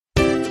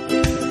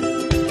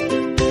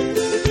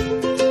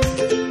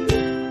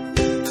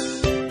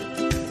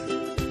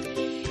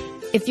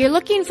If you're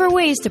looking for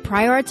ways to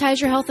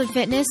prioritize your health and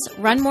fitness,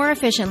 run more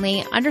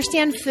efficiently,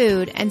 understand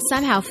food, and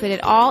somehow fit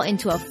it all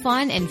into a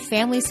fun and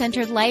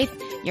family-centered life,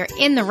 you're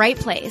in the right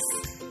place.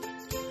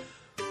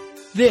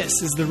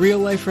 This is the Real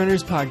Life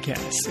Runners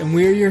Podcast, and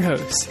we're your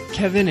hosts,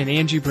 Kevin and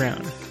Angie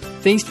Brown.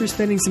 Thanks for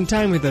spending some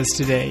time with us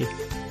today.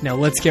 Now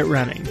let's get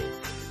running.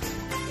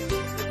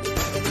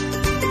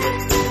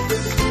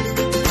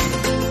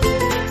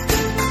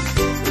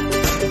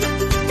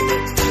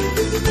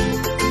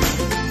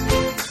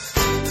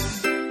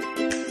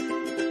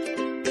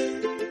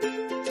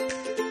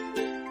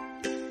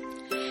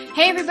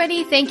 Hey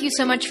everybody, thank you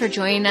so much for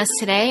joining us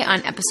today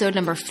on episode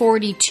number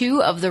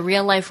 42 of the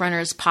Real Life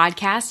Runners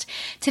Podcast.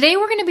 Today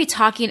we're going to be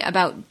talking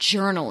about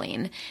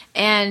journaling,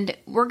 and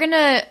we're going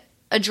to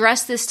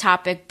address this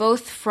topic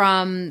both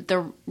from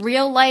the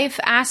real life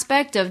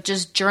aspect of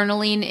just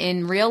journaling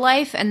in real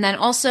life, and then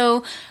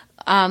also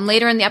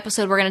later in the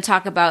episode we're going to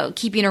talk about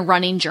keeping a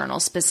running journal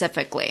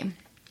specifically.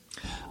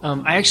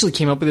 I actually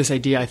came up with this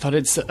idea. I thought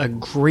it's a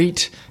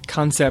great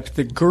concept.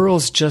 The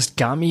girls just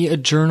got me a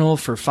journal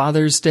for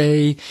Father's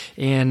Day,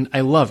 and I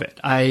love it.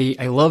 I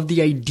love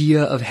the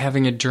idea of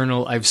having a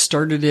journal. I've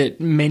started it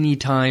many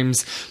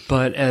times,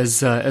 but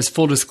as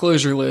full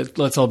disclosure,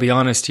 let's all be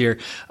honest here,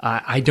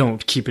 I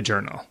don't keep a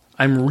journal.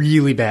 I'm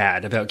really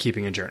bad about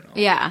keeping a journal.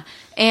 Yeah.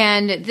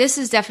 And this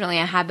is definitely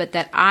a habit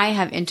that I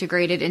have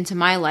integrated into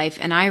my life,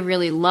 and I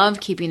really love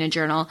keeping a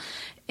journal.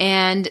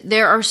 And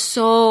there are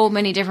so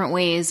many different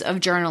ways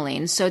of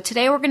journaling. So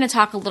today we're going to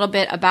talk a little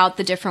bit about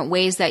the different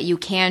ways that you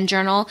can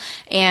journal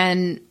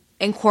and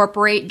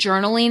incorporate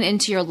journaling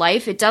into your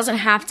life. It doesn't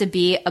have to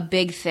be a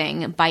big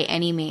thing by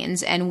any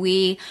means. And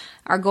we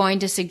are going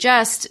to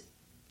suggest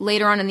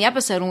later on in the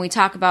episode when we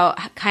talk about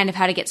kind of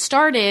how to get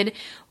started,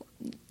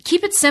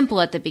 keep it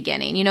simple at the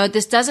beginning. You know,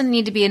 this doesn't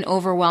need to be an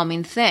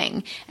overwhelming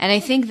thing. And I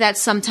think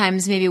that's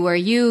sometimes maybe where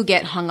you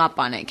get hung up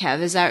on it, Kev.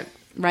 Is that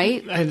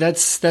right?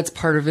 That's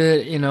part of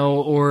it, you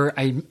know, or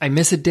I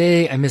miss a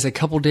day, I miss a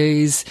couple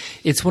days.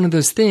 It's one of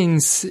those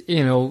things,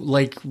 you know,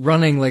 like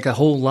running like a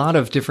whole lot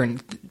of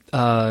different,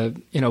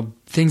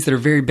 things that are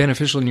very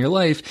beneficial in your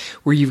life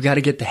where you've got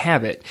to get the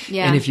habit.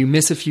 Yeah. And if you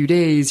miss a few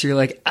days, you're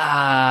like,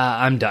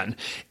 I'm done.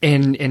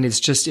 And it's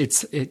just,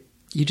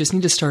 you just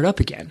need to start up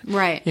again.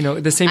 Right. You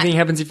know, the same thing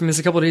happens if you miss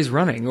a couple of days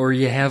running or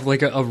you have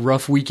like a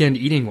rough weekend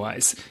eating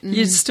wise. Mm-hmm.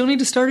 You still need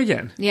to start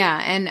again.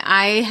 Yeah. And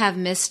I have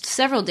missed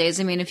several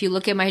days. I mean, if you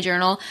look at my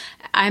journal,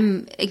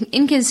 I'm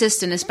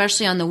inconsistent,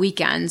 especially on the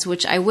weekends,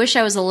 which I wish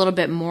I was a little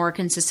bit more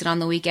consistent on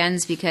the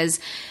weekends, because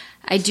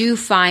I do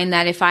find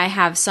that if I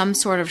have some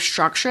sort of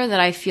structure that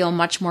I feel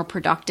much more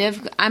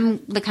productive. I'm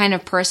the kind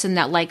of person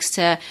that likes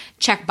to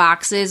check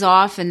boxes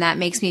off, and that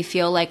makes me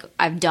feel like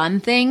I've done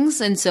things.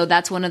 And so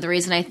that's one of the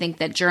reasons I think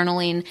that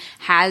journaling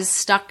has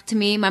stuck to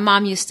me. My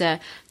mom used to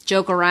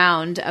joke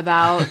around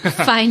about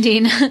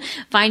finding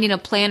a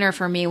planner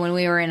for me when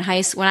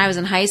I was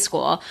in high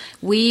school.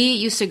 We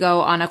used to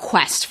go on a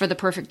quest for the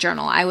perfect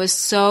journal. I was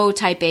so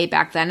type A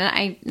back then,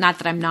 and not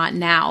that I'm not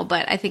now,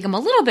 but I think I'm a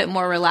little bit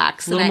more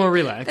relaxed.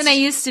 Than I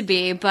used to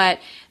be. But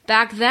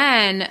back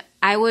then,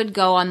 I would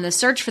go on the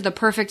search for the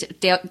perfect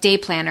day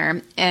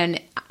planner,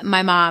 and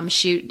my mom,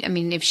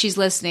 if she's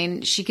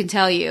listening, she can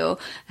tell you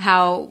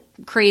how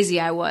crazy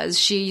I was.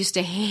 She used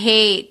to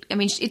hate,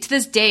 to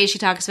this day, she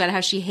talks about how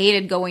she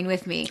hated going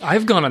with me.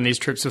 I've gone on these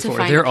trips before.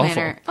 They're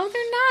awful. Oh,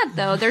 they're not,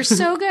 though. They're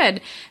so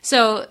good.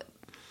 So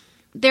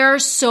there are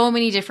so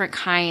many different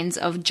kinds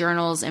of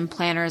journals and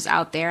planners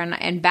out there.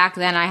 And back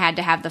then I had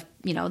to have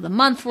the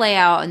month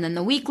layout and then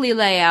the weekly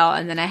layout.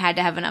 And then I had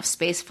to have enough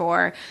space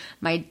for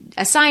my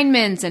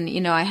assignments.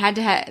 And, I had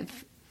to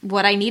have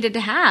what I needed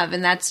to have.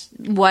 And that's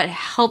what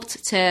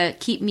helped to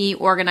keep me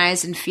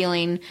organized and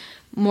feeling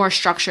more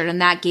structured, and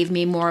that gave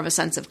me more of a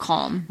sense of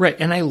calm. Right,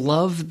 and I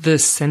love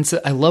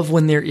I love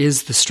when there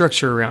is the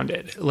structure around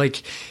it.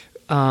 Like,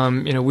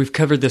 we've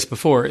covered this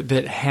before,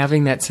 that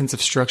having that sense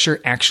of structure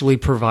actually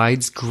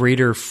provides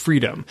greater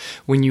freedom.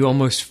 When you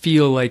almost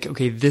feel like,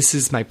 okay, this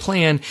is my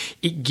plan,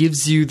 it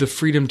gives you the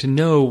freedom to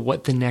know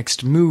what the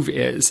next move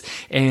is.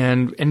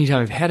 And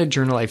anytime I've had a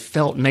journal, I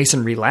felt nice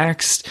and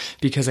relaxed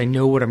because I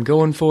know what I'm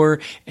going for.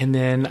 And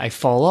then I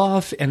fall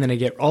off, and then I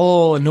get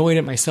all annoyed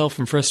at myself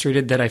and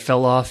frustrated that I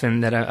fell off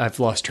and that I've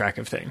lost track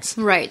of things.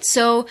 Right.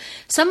 So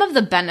some of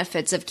the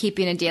benefits of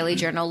keeping a daily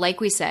journal, like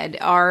we said,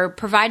 are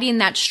providing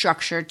that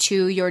structure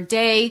to your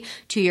day,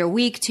 to your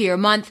week, to your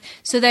month,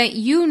 so that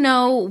you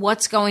know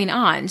what's going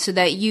on, so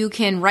that you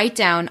can write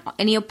down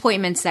any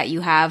appointments that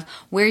you have,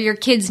 where your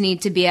kids need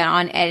to be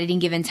at any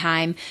given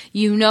time.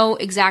 You know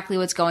exactly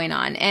what's going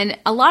on. And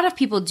a lot of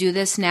people do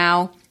this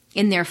now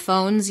in their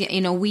phones.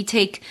 We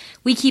take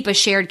we keep a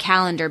shared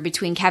calendar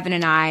between Kevin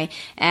and I,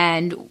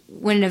 and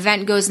when an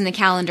event goes in the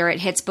calendar, it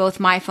hits both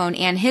my phone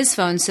and his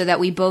phone so that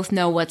we both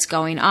know what's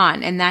going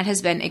on. And that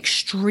has been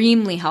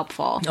extremely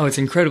helpful. Oh, it's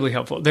incredibly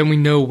helpful. Then we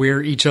know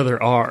where each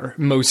other are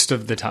most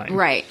of the time.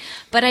 Right.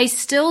 But I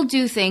still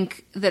do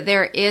think that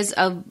there is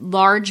a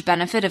large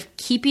benefit of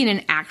keeping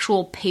an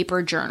actual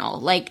paper journal.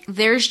 Like,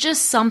 there's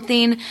just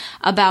something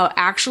about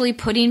actually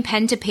putting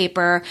pen to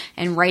paper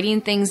and writing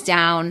things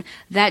down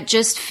that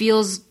just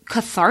feels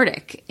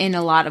cathartic in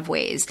a lot of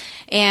ways.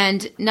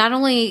 And not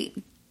only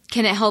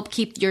can it help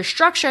keep your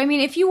structure, I mean,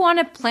 if you want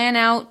to plan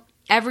out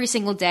every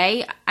single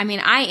day, I mean,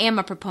 I am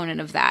a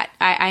proponent of that.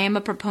 I am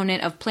a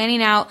proponent of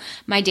planning out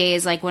my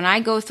days. Like, when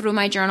I go through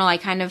my journal, I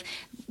kind of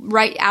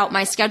write out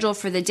my schedule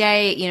for the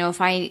day. You know,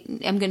 if I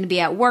am going to be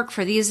at work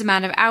for these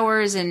amount of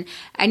hours and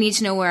I need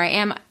to know where I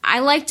am, I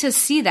like to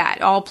see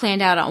that all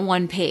planned out on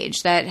one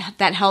page.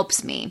 That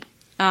helps me.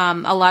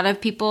 A lot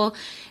of people,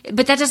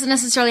 but that doesn't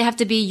necessarily have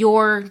to be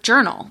your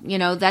journal. You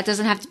know, that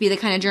doesn't have to be the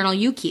kind of journal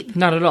you keep.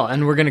 Not at all.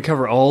 And we're going to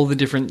cover all the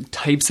different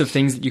types of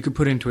things that you could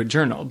put into a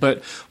journal.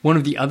 But one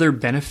of the other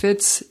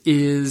benefits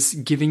is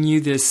giving you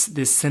this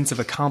sense of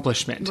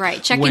accomplishment.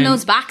 Right. Checking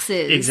those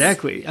boxes.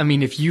 Exactly. I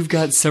mean, if you've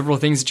got several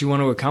things that you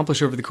want to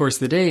accomplish over the course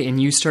of the day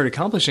and you start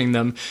accomplishing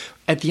them,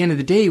 at the end of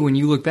the day, when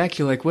you look back,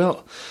 you're like,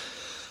 well,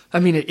 I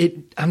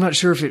mean, I'm not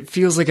sure if it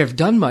feels like I've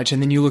done much. And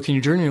then you look in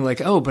your journal and you're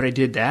like, oh, but I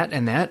did that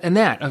and that and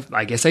that.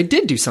 I guess I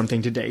did do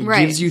something today.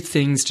 Right. It gives you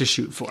things to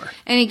shoot for.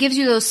 And it gives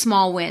you those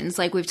small wins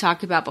like we've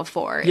talked about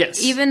before.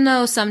 Yes. Even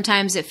though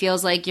sometimes it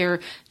feels like you're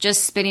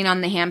just spinning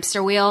on the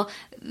hamster wheel,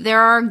 there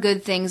are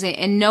good things.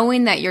 And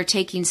knowing that you're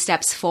taking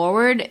steps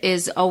forward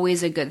is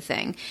always a good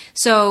thing.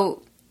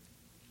 So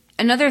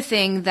another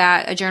thing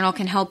that a journal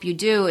can help you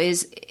do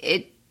is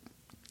it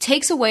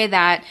takes away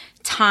that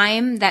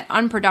time, that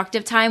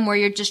unproductive time where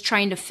you're just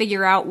trying to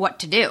figure out what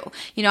to do.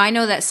 You know, I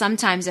know that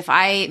sometimes if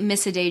I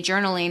miss a day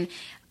journaling,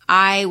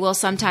 I will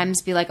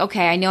sometimes be like,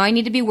 okay, I know I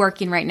need to be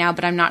working right now,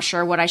 but I'm not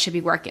sure what I should be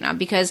working on,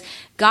 because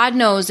God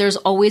knows there's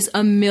always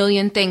a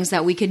million things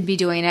that we could be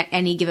doing at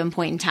any given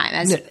point in time.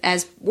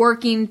 As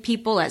working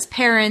people, as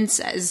parents,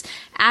 as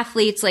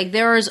athletes, like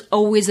there is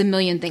always a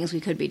million things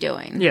we could be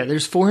doing. Yeah,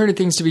 there's 400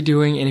 things to be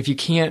doing, and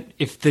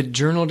if the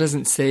journal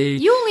doesn't say...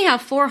 You only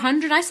have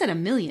 400? I said a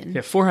million.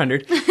 Yeah,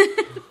 400.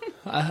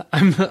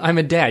 I'm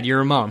a dad.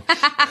 You're a mom.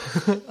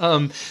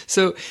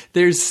 So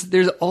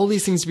there's all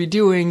these things to be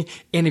doing,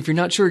 and if you're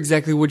not sure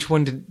exactly which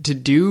one to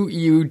do,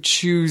 you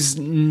choose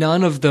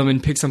none of them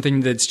and pick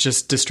something that's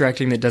just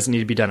distracting that doesn't need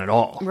to be done at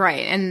all.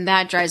 Right, and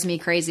that drives me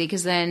crazy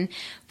because then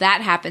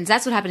that happens.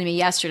 That's what happened to me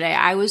yesterday.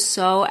 I was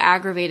so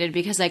aggravated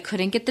because I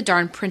couldn't get the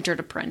darn printer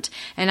to print,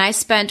 and I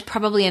spent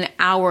probably an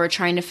hour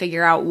trying to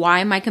figure out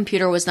why my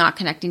computer was not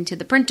connecting to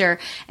the printer,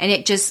 and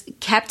it just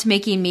kept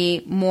making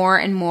me more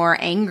and more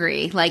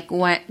angry,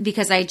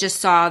 because I just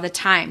saw the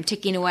time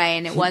ticking away.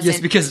 And it wasn't.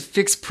 Yes, because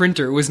fix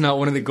printer was not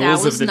one of the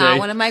goals of the day. That was not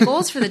one of my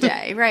goals for the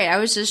day. Right. I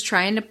was just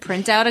trying to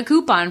print out a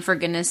coupon, for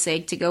goodness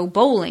sake, to go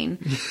bowling.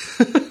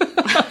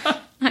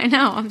 I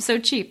know. I'm so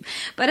cheap.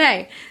 But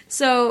hey,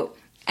 so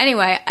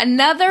anyway,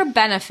 another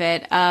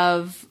benefit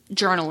of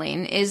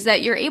journaling is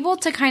that you're able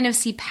to kind of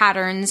see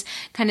patterns,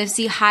 kind of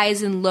see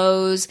highs and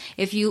lows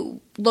if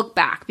you look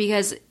back,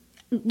 because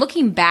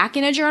looking back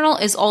in a journal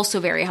is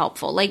also very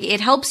helpful. Like, it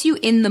helps you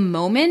in the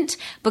moment,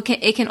 but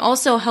it can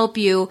also help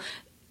you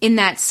in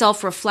that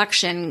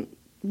self-reflection,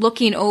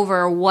 looking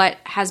over what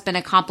has been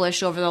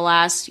accomplished over the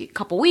last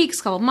couple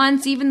weeks, couple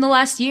months, even the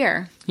last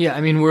year. Yeah,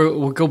 I mean,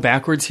 we'll go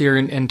backwards here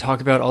and talk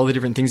about all the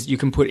different things that you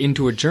can put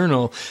into a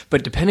journal,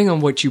 but depending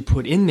on what you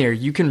put in there,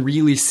 you can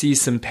really see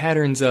some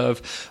patterns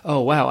of,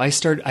 oh, wow,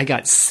 I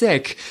got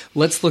sick.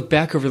 Let's look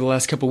back over the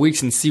last couple of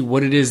weeks and see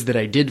what it is that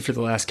I did for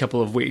the last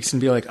couple of weeks and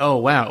be like, oh,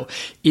 wow,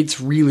 it's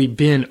really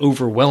been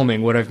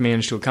overwhelming what I've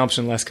managed to accomplish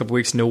in the last couple of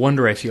weeks. No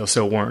wonder I feel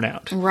so worn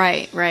out.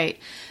 Right.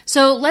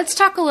 So let's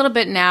talk a little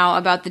bit now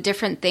about the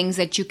different things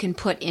that you can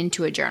put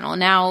into a journal.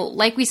 Now,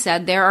 like we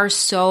said, there are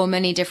so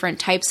many different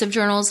types of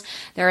journals.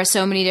 There are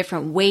so many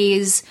different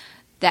ways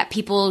that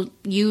people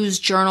use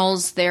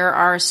journals. There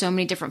are so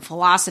many different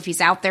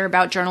philosophies out there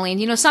about journaling.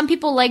 You know, some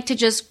people like to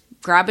just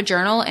grab a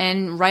journal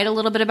and write a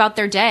little bit about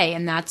their day,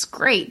 and that's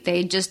great.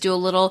 They just do a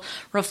little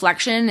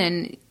reflection.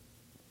 And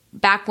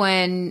back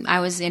when I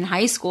was in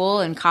high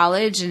school and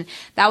college, and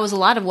that was a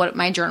lot of what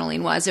my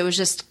journaling was. It was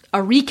just a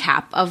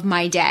recap of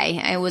my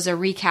day. It was a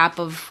recap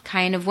of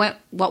kind of what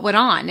went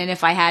on. And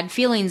if I had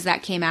feelings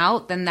that came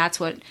out, then that's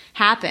what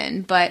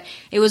happened. But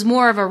it was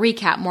more of a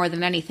recap more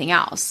than anything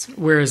else.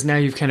 Whereas now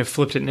you've kind of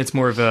flipped it and it's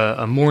more of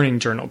a morning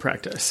journal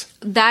practice.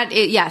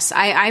 Yes,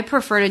 I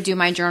prefer to do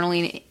my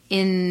journaling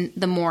in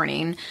the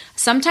morning.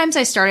 Sometimes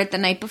I start it the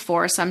night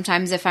before.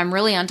 Sometimes if I'm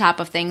really on top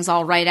of things,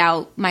 I'll write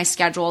out my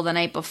schedule the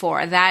night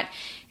before. That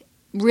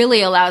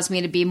really allows me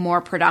to be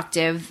more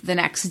productive the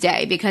next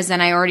day because then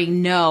I already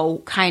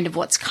know kind of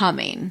what's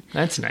coming.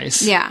 That's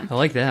nice. Yeah. I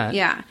like that.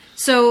 Yeah.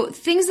 So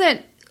things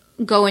that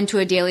go into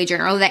a daily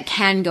journal, or that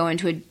can go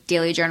into a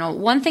daily journal.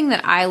 One thing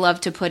that I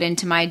love to put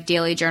into my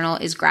daily journal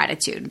is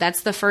gratitude.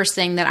 That's the first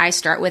thing that I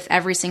start with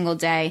every single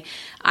day.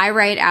 I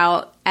write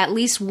out at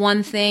least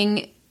one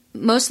thing,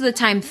 most of the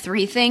time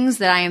 3 things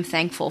that I am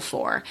thankful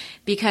for,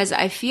 because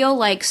I feel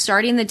like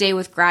starting the day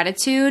with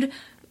gratitude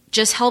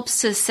just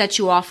helps to set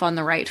you off on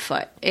the right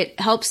foot. It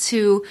helps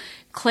to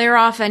clear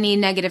off any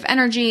negative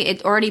energy.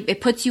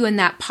 It puts you in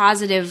that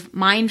positive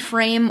mind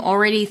frame,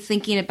 already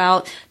thinking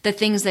about the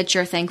things that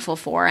you're thankful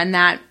for, and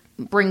that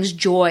brings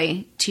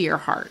joy to your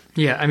heart.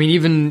 Yeah, I mean,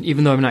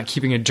 even though I'm not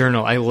keeping a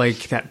journal, I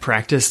like that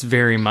practice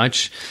very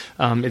much.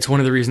 It's one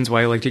of the reasons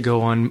why I like to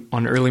go on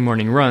early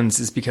morning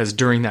runs, is because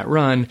during that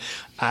run,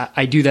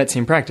 I do that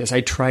same practice. I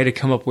try to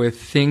come up with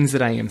things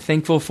that I am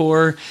thankful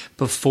for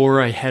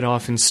before I head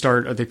off and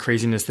start the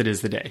craziness that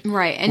is the day.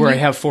 Right. And where I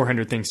have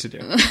 400 things to do.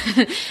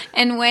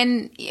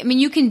 And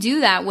you can do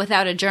that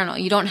without a journal.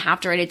 You don't have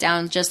to write it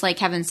down. Just like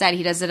Kevin said,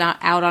 he does it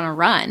out on a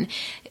run.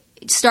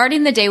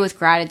 Starting the day with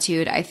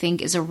gratitude, I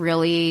think, is a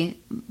really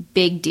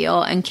big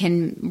deal and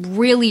can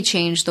really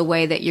change the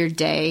way that your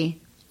day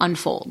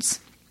unfolds.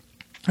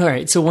 All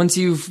right. So once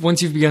you've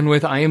begun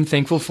with I am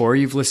thankful for,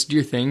 you've listed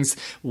your things,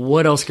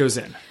 what else goes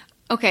in?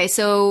 Okay.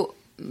 So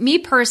me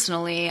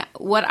personally,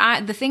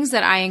 the things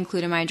that I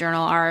include in my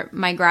journal are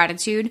my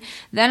gratitude.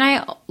 Then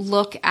I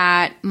look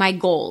at my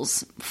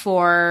goals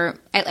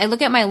I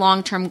look at my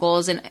long-term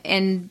goals,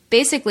 and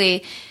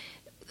basically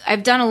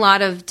I've done a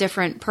lot of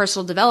different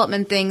personal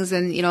development things,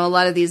 and, a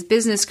lot of these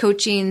business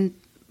coaching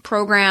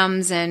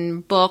programs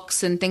and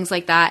books and things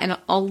like that. And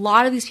a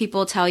lot of these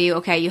people tell you,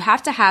 okay, you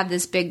have to have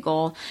this big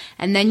goal,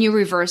 and then you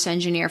reverse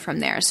engineer from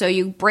there. So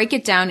you break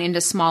it down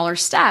into smaller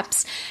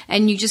steps,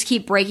 and you just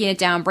keep breaking it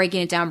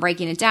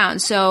down.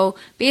 So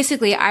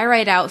basically, I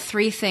write out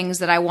 3 things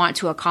that I want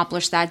to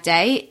accomplish that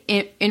day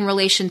in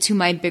relation to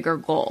my bigger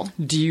goal.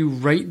 Do you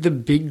write the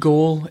big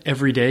goal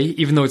every day,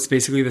 even though it's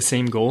basically the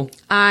same goal?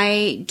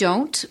 I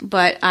don't,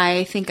 but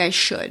I think I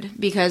should,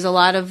 because a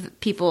lot of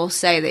people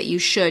say that you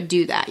should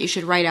do that. You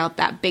should write out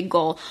that big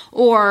goal,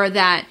 or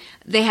that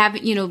they have,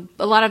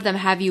 a lot of them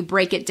have you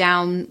break it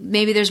down.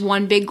 Maybe there's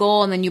one big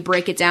goal, and then you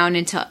break it down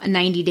into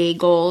 90-day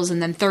goals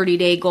and then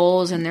 30-day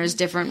goals, and there's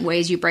different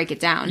ways you break it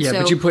down. Yeah,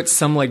 but you put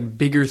some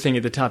bigger thing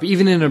at the top,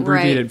 even in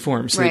abbreviated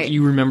form, so that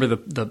you remember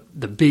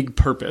the big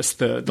purpose,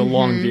 the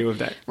long view of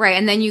that. Right,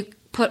 and then you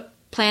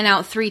plan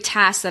out 3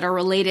 tasks that are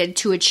related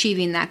to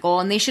achieving that goal.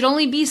 And they should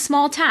only be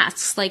small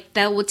tasks,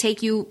 that will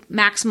take you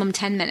maximum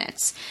 10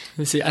 minutes.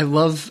 See, I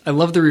love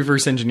the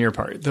reverse engineer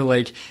part.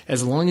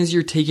 As long as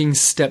you're taking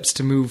steps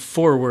to move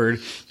forward,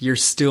 you're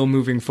still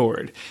moving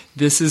forward.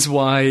 This is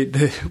why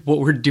what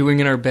we're doing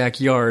in our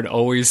backyard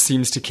always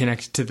seems to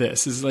connect to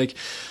this. Is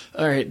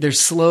all right, there's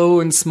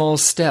slow and small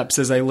steps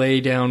as I lay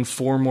down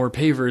 4 more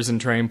pavers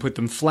and try and put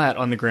them flat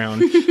on the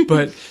ground,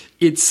 but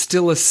it's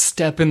still a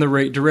step in the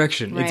right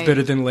direction. Right. It's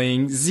better than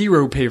laying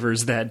 0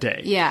 pavers that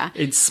day. Yeah.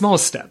 It's small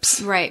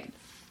steps. Right.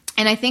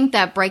 And I think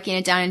that breaking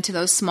it down into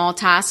those small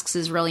tasks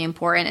is really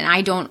important, and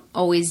I don't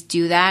always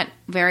do that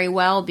very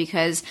well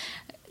because,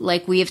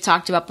 like we have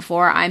talked about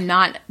before, I'm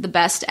not the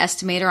best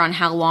estimator on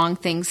how long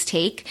things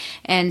take.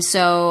 And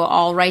so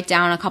I'll write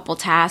down a couple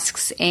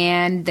tasks,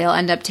 and they'll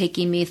end up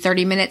taking me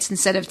 30 minutes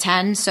instead of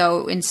 10.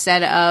 So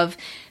instead of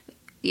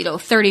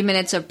 30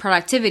 minutes of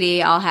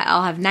productivity, I'll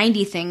have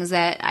 90 things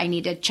that I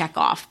need to check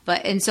off.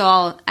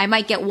 So I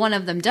might get one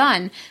of them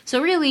done.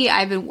 So really,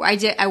 I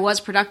was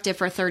productive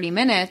for 30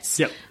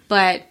 minutes. Yep.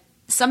 But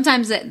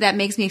sometimes that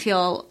makes me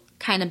feel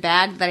kind of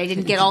bad that I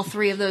didn't get all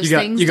 3 of those things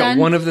done. You got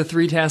one of the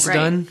 3 tasks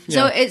done?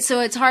 Yeah. So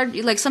it's hard.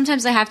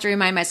 Sometimes I have to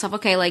remind myself,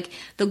 okay,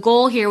 the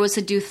goal here was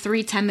to do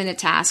 3 10-minute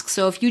tasks.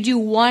 So if you do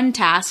one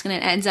task and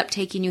it ends up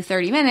taking you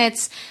 30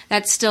 minutes,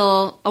 that's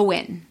still a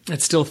win.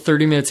 That's still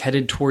 30 minutes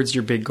headed towards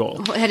your big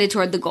goal. Headed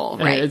toward the goal,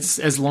 right? It's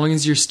as long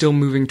as you're still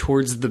moving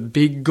towards the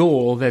big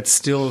goal, that's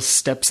still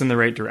steps in the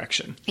right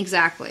direction.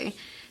 Exactly.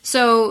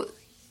 So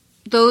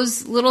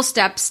those little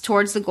steps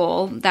towards the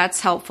goal, that's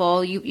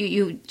helpful.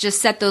 You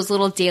just set those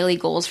little daily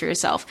goals for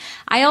yourself.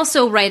 I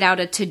also write out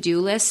a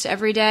to-do list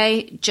every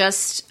day,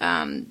 just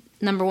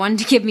number one,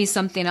 to give me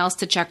something else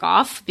to check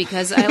off,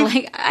 because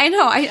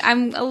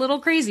I'm a little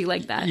crazy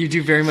like that. You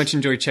do very much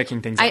enjoy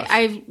checking things off.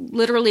 I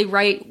literally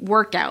write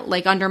workout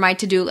under my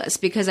to-do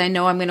list, because I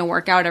know I'm going to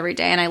work out every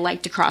day and I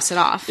like to cross it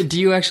off. Do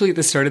you actually at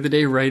the start of the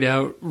day write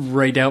out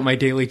my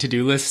daily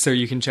to-do list so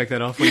you can check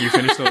that off when you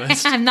finish the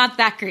list? I'm not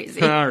that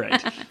crazy. All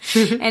right.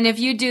 And if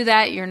you do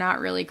that, you're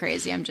not really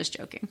crazy. I'm just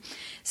joking.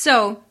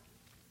 So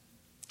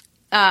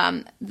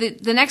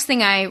the next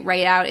thing I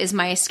write out is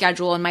my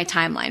schedule and my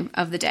timeline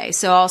of the day.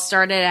 So I'll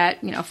start it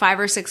at 5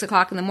 or 6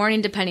 o'clock in the morning,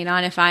 depending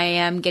on if I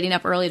am getting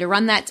up early to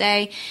run that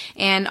day,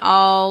 and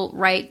I'll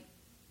write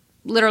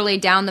literally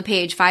down the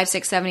page 5,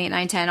 6, 7, 8,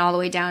 9, 10, all the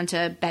way down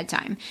to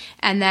bedtime.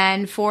 And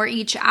then for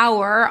each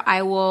hour,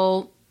 I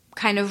will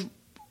kind of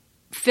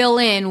fill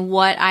in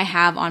what I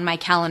have on my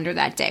calendar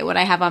that day, what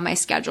I have on my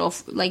schedule,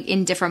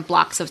 in different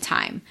blocks of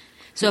time.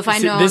 So if I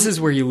know this is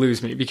where you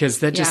lose me, because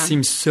that just Yeah.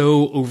 seems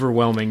so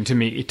overwhelming to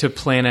me to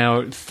plan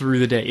out through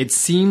the day. It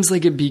seems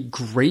like it'd be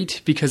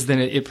great because then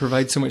it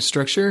provides so much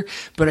structure,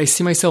 but I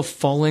see myself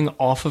falling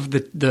off of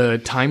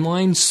the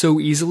timeline so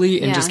easily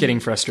and Yeah. just getting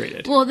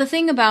frustrated. Well, the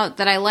thing about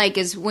that I like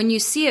is when you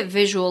see it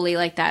visually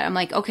like that, I'm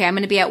like, okay, I'm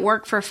going to be at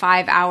work for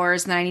 5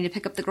 hours and then I need to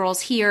pick up the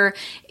girls here.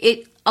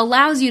 It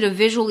allows you to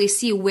visually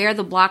see where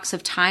the blocks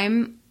of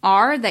time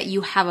are that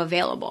you have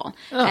available.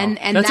 Oh, and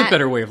that's that, a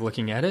better way of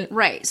looking at it.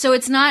 Right. So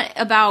it's not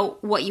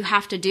about what you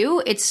have to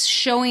do. It's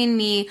showing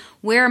me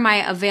where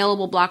my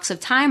available blocks of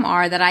time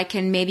are that I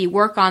can maybe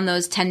work on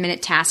those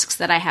 10-minute tasks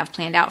that I have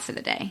planned out for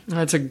the day.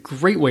 That's a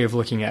great way of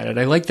looking at it.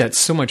 I like that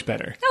so much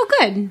better. Oh,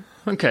 good.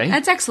 Okay.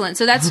 That's excellent.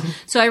 So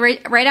I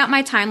write out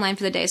my timeline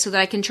for the day so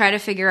that I can try to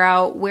figure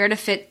out where to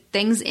fit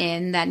things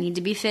in that need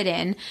to be fit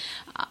in.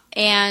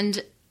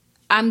 And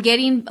I'm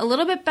getting a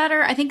little bit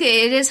better. I think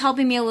it is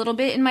helping me a little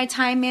bit in my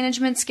time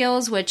management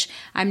skills, which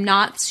I'm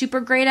not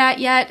super great at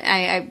yet.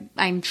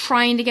 I'm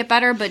trying to get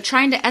better, but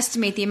trying to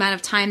estimate the amount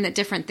of time that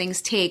different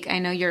things take. I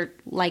know you're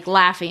like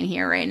laughing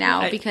here right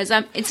now because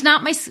it's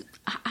not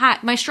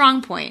my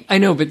strong point. I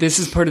know, but this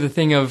is part of the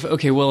thing of,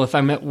 okay, well, if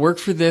I'm at work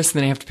for this,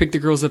 then I have to pick the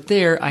girls up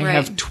there. I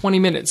have 20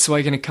 minutes so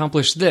I can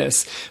accomplish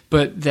this.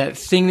 But that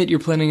thing that you're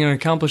planning on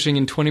accomplishing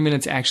in 20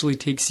 minutes actually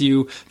takes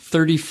you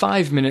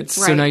 35 minutes.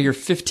 So Right. now you're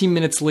 15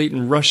 minutes late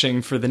and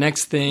rushing for the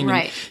next thing.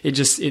 Right. And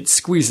it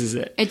squeezes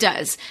it. It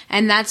does.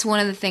 And that's one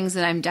of the things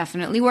that I'm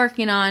definitely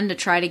working on to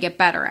try to get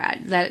better at.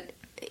 That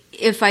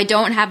if I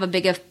don't have a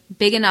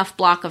big enough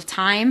block of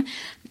time,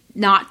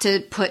 not to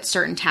put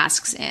certain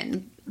tasks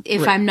in.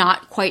 If Right. I'm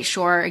not quite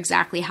sure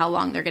exactly how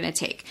long they're going to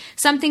take.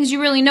 Some things you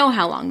really know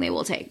how long they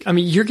will take. I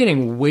mean, you're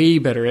getting way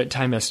better at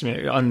time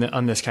estimating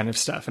on this kind of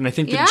stuff, and I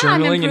think the Yeah,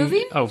 I'm journaling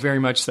improving? very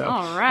much so.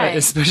 All right.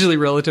 Especially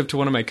relative to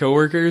one of my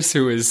coworkers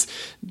who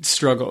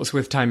struggles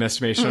with time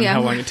estimation on Yeah.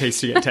 how long it takes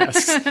to get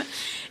tasks.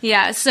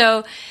 Yeah,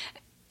 so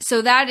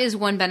that is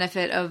one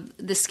benefit of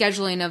the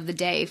scheduling of the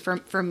day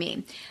for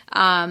me.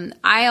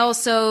 I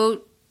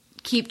also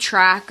keep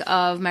track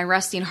of my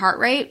resting heart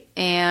rate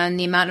and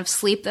the amount of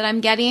sleep that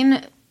I'm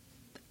getting,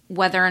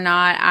 whether or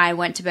not I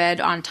went to bed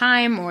on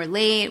time or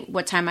late,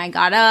 what time I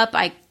got up.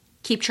 I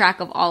keep track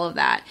of all of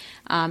that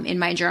in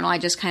my journal. I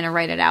just kind of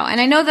write it out.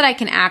 And I know that I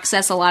can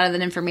access a lot of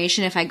that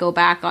information if I go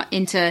back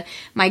into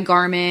my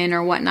Garmin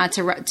or whatnot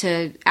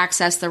to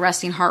access the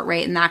resting heart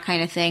rate and that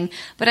kind of thing.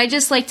 But I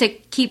just like to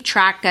keep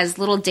track as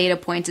little data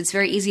points. It's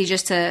very easy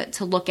just to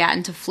look at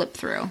and to flip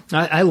through.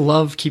 I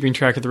love keeping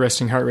track of the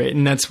resting heart rate,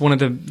 and that's one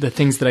of the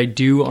things that I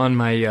do on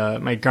my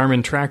my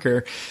Garmin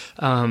tracker.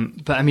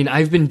 But I mean,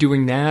 I've been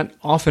doing that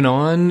off and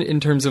on in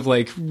terms of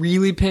like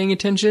really paying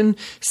attention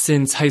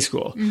since high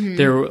school.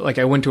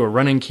 I went to a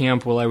running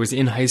camp while I was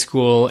in high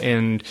school,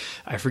 and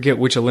I forget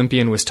which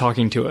Olympian was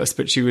talking to us,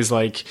 but she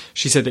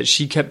said that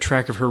she kept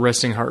track of her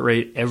resting heart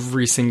rate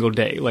every single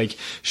day. Like,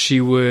 she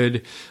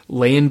would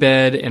lay in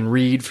bed and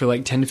read for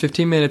like 10 to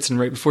 15 minutes, and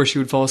right before she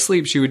would fall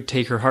asleep, she would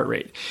take her heart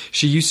rate.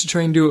 She used to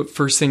try and do it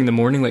first thing in the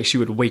morning, like she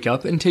would wake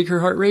up and take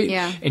her heart rate.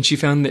 Yeah. And she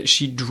found that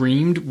she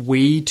dreamed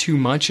way too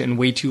much and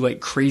way too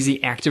like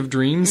crazy active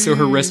dreams, so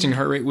her resting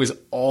heart rate was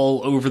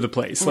all over the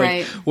place. Like,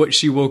 Right. what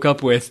she woke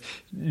up with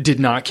did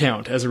not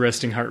count as a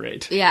resting heart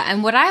rate. Yeah,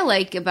 and what I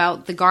like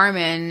about the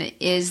Garmin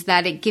is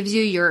that it gives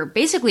you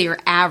basically your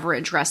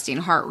average resting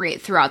heart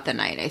rate throughout the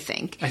night, I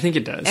think. I think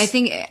it does. I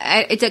think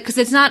because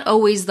it's not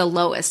always the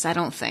lowest, I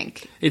don't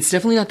think. It's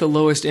definitely not the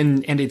lowest,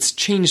 and it's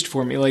changed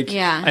for me. Like,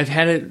 Yeah. I've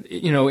had it,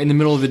 in the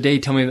middle of the day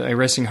tell me that my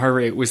resting heart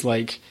rate was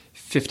like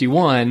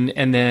 51,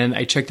 and then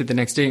I checked it the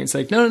next day, and it's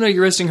like, no,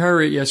 your resting heart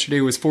rate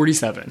yesterday was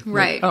 47.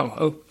 Right. Like,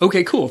 oh,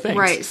 okay, cool, thanks.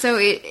 Right. So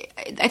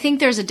I think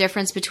there's a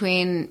difference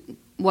between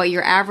what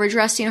your average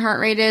resting heart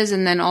rate is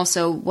and then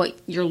also what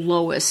your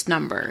lowest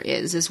number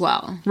is as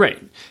well.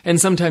 Right. And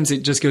sometimes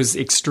it just goes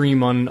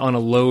extreme on a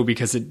low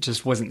because it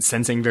just wasn't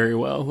sensing very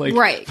well. Like,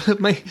 Right.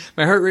 my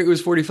heart rate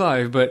was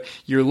 45, but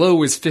your low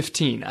was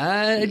 15.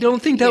 I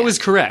don't think that Yeah. was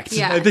correct.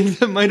 Yeah. I think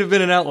that might have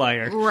been an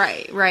outlier.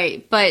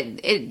 Right. But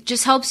it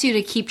just helps you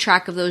to keep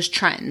track of those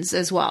trends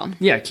as well.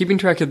 Yeah, keeping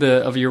track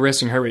of your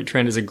resting heart rate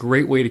trend is a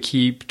great way to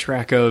keep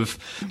track of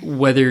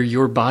whether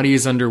your body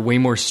is under way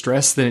more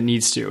stress than it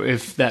needs to.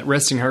 If that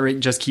resting heart rate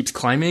just keeps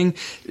climbing,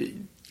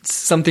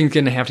 something's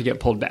going to have to get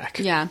pulled back.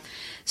 Yeah.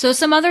 So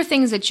some other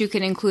things that you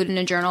can include in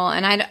a journal,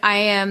 and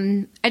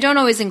I don't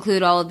always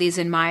include all of these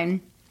in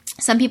mine.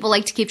 Some people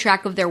like to keep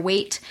track of their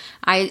weight.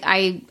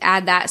 I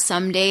add that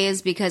some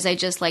days because I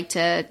just like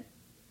to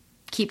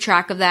keep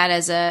track of that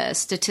as a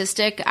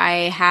statistic.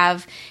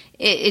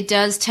 It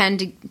does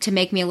tend to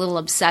make me a little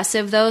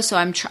obsessive though, so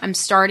I'm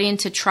starting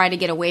to try to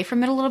get away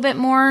from it a little bit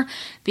more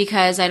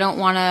because I don't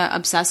want to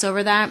obsess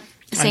over that.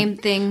 Same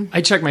thing. I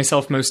check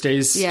myself most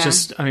days, Yeah.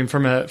 just,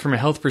 from a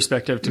health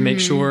perspective to make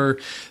sure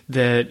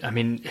that,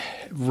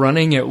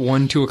 running at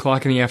 1-2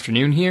 o'clock in the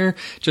afternoon here,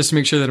 just to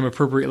make sure that I'm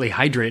appropriately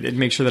hydrated,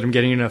 make sure that I'm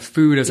getting enough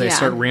food as I Yeah.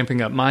 start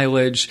ramping up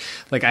mileage.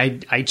 Like,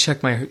 I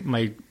check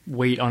my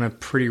weight on a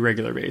pretty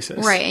regular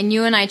basis. Right, and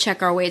you and I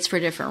check our weights for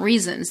different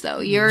reasons though.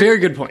 Very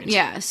good point.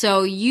 Yeah,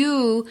 so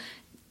you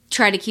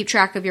try to keep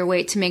track of your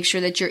weight to make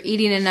sure that you're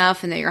eating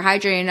enough and that you're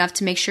hydrating enough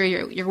to make sure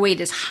your weight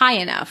is high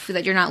enough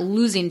that you're not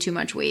losing too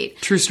much weight.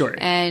 True story.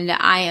 And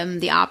I am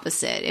the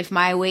opposite. If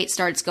my weight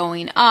starts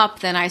going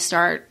up, then I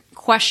start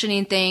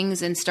questioning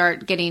things and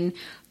start getting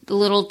a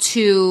little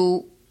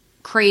too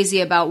crazy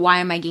about why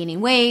am I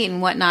gaining weight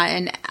and whatnot.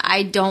 And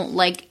I don't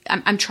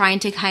I'm trying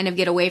to kind of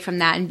get away from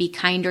that and be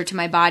kinder to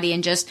my body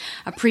and just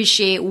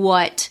appreciate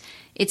what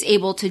it's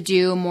able to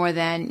do more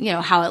than,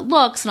 how it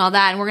looks and all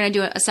that. And we're going to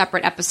do a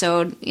separate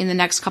episode in the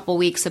next couple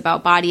weeks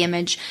about body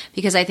image,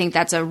 because I think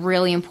that's a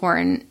really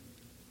important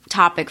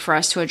topic for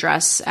us to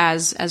address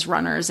as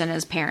runners and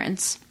as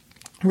parents.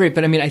 Right,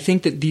 but I mean, I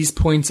think that these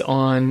points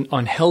on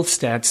health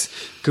stats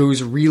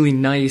goes really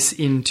nice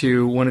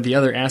into one of the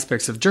other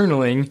aspects of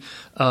journaling,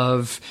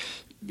 of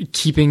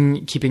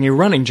keeping a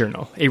running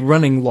journal, a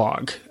running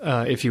log,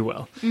 if you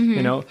will.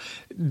 Mm-hmm.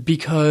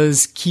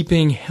 Because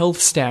keeping health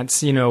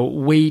stats,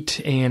 weight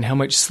and how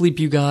much sleep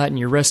you got and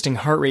your resting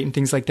heart rate and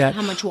things like that.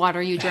 How much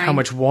water you drank. How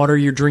much water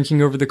you're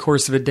drinking over the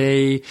course of a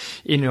day.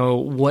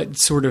 What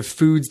sort of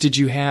foods did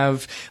you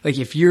have? Like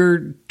if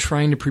you're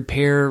trying to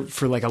prepare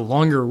for like a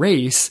longer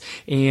race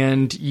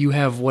and you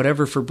have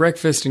whatever for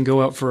breakfast and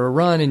go out for a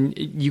run, and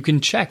you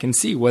can check and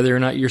see whether or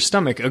not your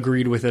stomach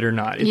agreed with it or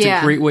not. It's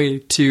a great way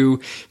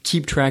to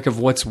keep track of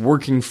what's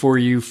working for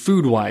you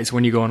food-wise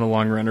when you go on a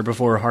long run or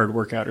before a hard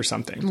workout or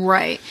something.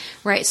 Right.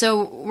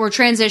 So we're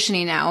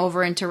transitioning now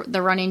over into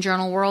the running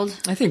journal world.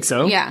 I think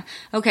so. Yeah.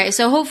 Okay.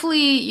 So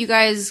hopefully you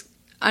guys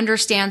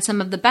understand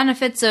some of the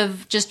benefits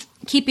of just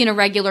keeping a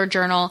regular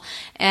journal,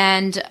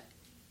 and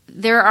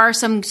there are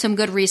some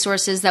good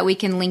resources that we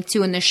can link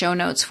to in the show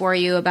notes for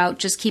you about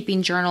just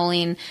keeping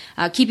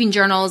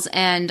journals,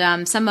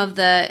 and some of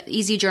the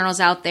easy journals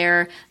out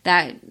there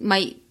that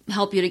might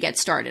help you to get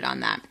started on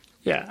that.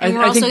 Yeah. And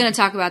we're also going to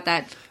talk about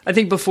that. I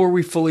think before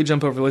we fully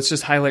jump over, let's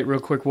just highlight real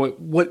quick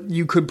what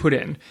you could put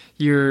in.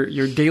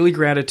 Your daily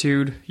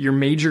gratitude, your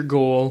major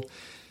goal,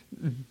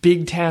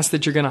 big tasks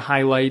that you're going to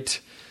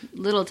highlight.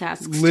 Little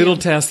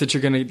tasks that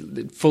you're going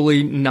to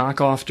fully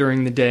knock off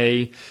during the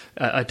day,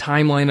 a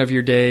timeline of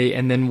your day,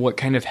 and then what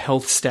kind of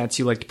health stats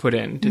you like to put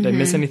in. Did I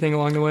miss anything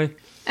along the way?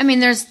 I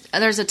mean, there's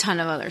a ton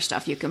of other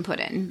stuff you can put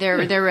in. There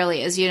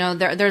really is.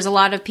 There's a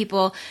lot of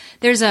people.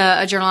 There's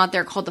a journal out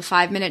there called the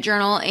 5-Minute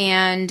Journal,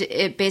 and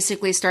it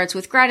basically starts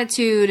with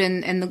gratitude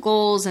and the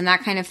goals and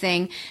that kind of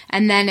thing.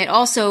 And then it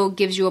also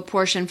gives you a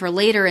portion for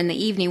later in the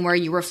evening where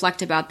you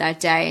reflect about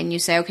that day and you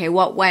say, okay,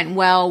 what went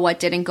well, what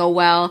didn't go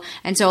well.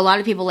 And so a lot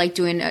of people like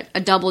doing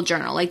a double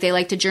journal. Like they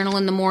like to journal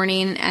in the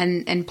morning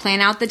and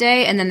plan out the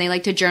day, and then they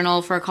like to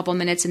journal for a couple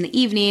minutes in the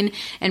evening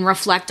and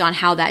reflect on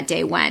how that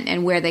day went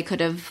and where they could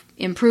have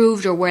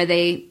improved or where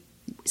they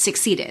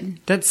succeeded.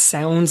 That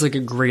sounds like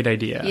a great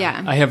idea.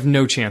 Yeah. I have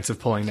no chance of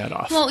pulling that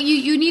off. Well,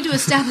 you need to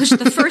establish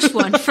the first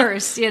one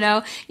first,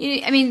 I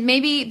mean,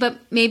 maybe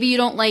you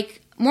don't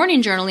like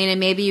morning journaling and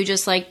maybe you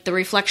just like the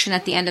reflection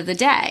at the end of the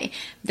day.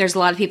 There's a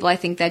lot of people I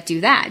think that do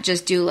that.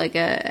 Just do like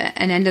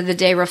an end of the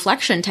day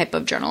reflection type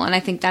of journal. And I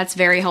think that's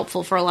very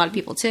helpful for a lot of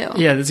people too.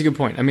 Yeah, that's a good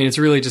point. I mean, it's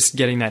really just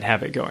getting that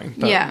habit going.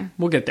 But yeah.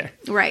 We'll get there.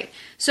 Right.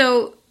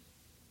 So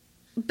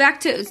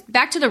back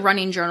to the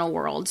running journal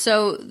world.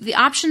 So the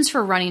options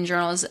for running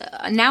journals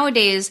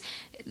nowadays,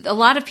 a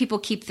lot of people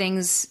keep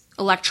things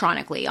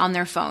electronically on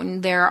their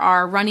phone. There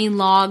are running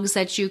logs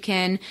that you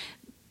can,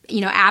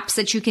 apps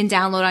that you can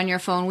download on your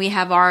phone. We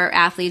have our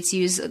athletes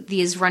use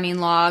these running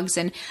logs,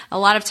 and a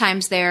lot of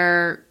times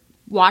their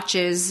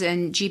watches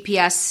and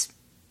GPS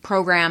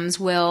programs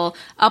will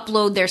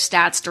upload their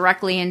stats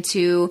directly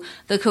into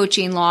the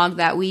coaching log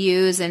that we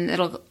use, and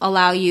it'll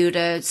allow you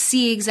to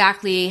see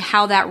exactly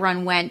how that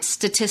run went,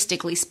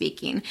 statistically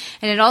speaking.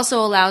 And it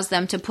also allows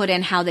them to put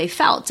in how they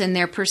felt and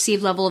their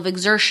perceived level of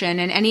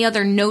exertion and any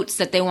other notes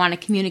that they want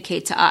to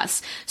communicate to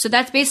us. So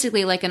that's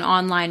basically like an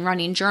online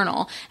running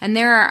journal. And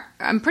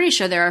I'm pretty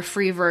sure there are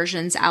free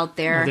versions out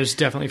there. Well, there's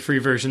definitely free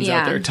versions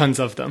out there, tons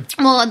of them.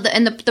 Well,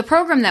 the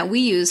program that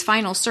we use,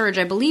 Final Surge,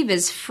 I believe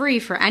is free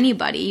for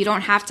anybody. You don't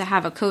have to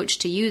have a coach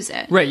to use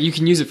it. Right, you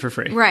can use it for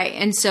free. Right,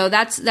 and so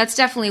that's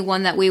definitely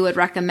one that we would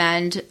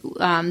recommend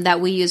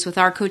that we use with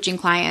our coaching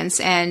clients,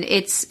 and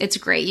it's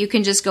great. You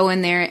can just go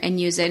in there and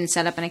use it and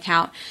set up an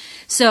account.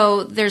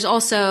 So there's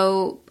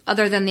also,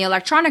 other than the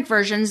electronic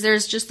versions,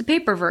 there's just the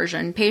paper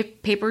version,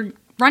 paper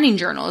running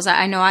journals.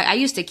 I know I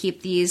used to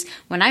keep these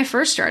when I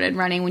first started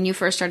running, when you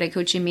first started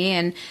coaching me,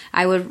 and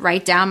I would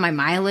write down my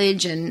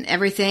mileage and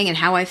everything and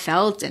how I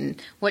felt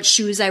and what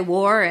shoes I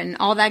wore and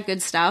all that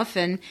good stuff.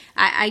 And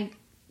I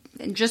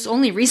just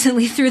only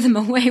recently threw them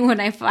away when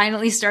I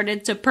finally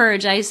started to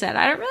purge. I said,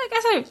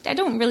 I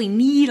don't really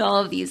need all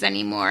of these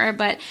anymore,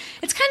 but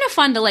it's kind of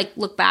fun to like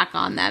look back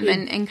on them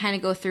and kind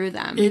of go through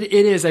them. It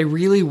is. I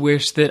really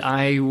wish that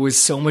I was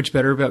so much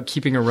better about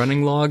keeping a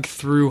running log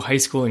through high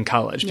school and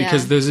college,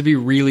 because those would be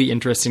really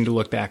interesting to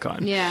look back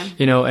on. Yeah.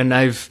 And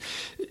I've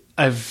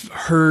I've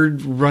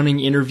heard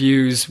running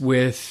interviews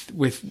with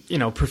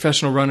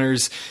professional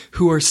runners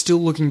who are still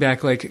looking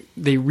back, like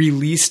they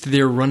released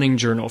their running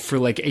journal for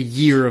like a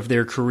year of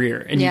their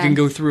career, and you can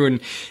go through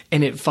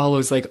and it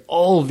follows like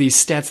all of these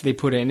stats they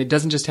put in. It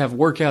doesn't just have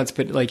workouts,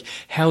 but like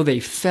how they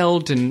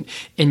felt, and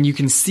you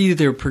can see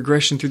their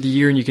progression through the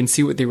year, and you can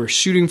see what they were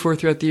shooting for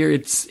throughout the year.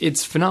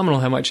 It's phenomenal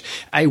how much.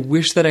 I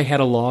wish that I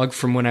had a log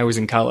from when I was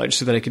in college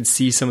so that I could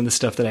see some of the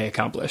stuff that I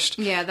accomplished.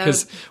 Yeah,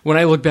 because when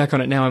I look back on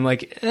it now, I'm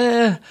like,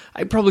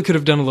 I probably could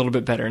have done a little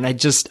bit better, and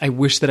I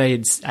wish that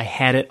I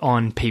had it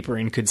on paper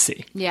and could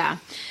see. Yeah.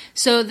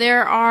 So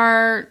there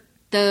are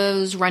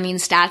those running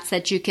stats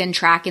that you can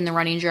track in the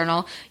running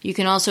journal. You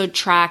can also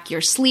track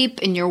your sleep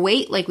and your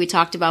weight, like we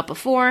talked about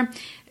before.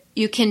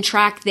 You can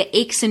track the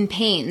aches and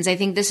pains. I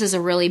think this is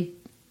a really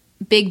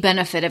big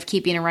benefit of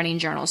keeping a running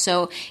journal.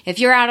 So if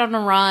you're out on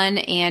a run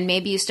and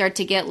maybe you start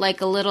to get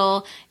like a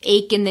little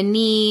ache in the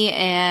knee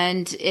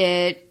and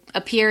it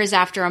appears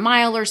after a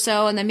mile or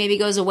so and then maybe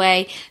goes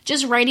away,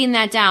 just writing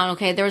that down.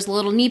 Okay, there was a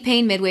little knee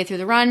pain midway through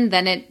the run,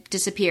 then it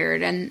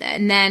disappeared.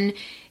 And then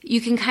you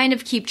can kind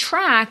of keep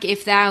track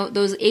if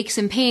those aches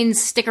and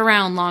pains stick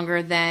around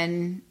longer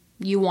than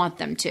you want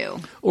them to.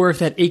 Or if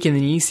that ache in the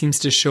knee seems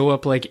to show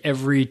up like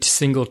every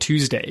single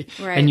Tuesday,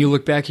 right, and you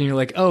look back and you're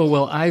like, oh,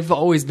 well, I've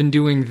always been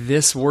doing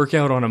this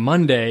workout on a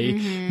Monday.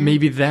 Mm-hmm.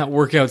 Maybe that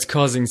workout's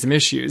causing some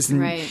issues.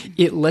 And right,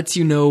 it lets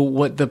you know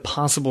what the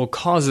possible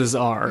causes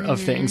are mm-hmm.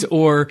 of things.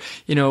 Or,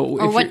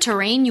 or what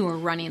terrain you were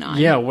running on.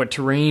 Yeah, what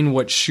terrain,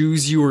 what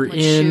shoes you were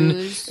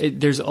in.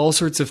 There's all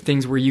sorts of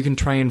things where you can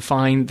try and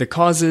find the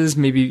causes,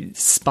 maybe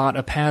spot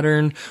a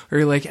pattern, or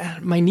you're like,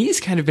 my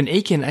knee's kind of been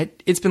aching.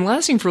 It's been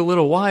lasting for a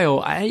little while.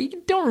 I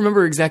don't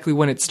remember exactly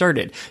when it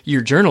started.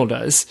 Your journal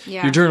does.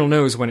 Yeah. Your journal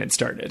knows when it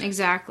started.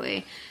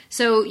 Exactly.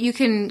 So you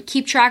can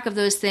keep track of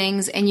those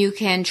things and you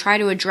can try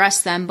to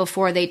address them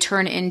before they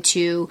turn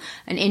into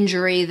an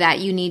injury that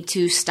you need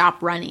to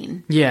stop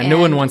running. Yeah, and no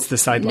one wants the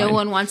sideline. No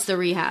one wants the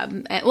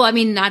rehab. Well, I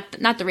mean, not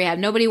the rehab.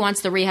 Nobody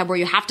wants the rehab where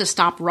you have to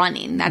stop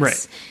running. That's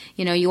right.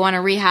 You want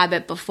to rehab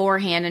it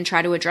beforehand and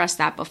try to address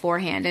that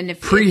beforehand. And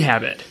if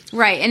prehab it.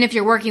 Right. And if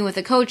you're working with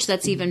a coach,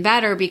 that's even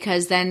better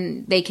because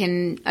then they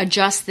can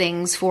adjust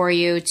things for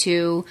you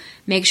to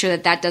make sure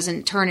that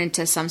doesn't turn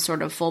into some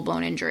sort of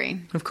full-blown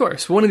injury. Of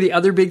course. One of the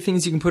other big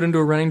things you can put into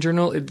a running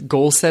journal,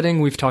 goal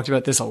setting. We've talked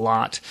about this a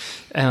lot.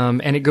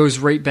 And it goes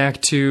right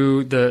back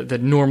to the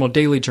normal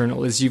daily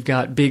journal is you've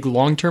got big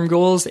long-term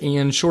goals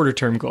and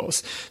shorter-term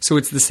goals. So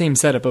it's the same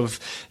setup of,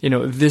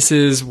 this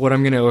is what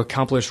I'm going to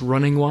accomplish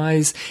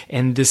running-wise,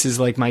 and this is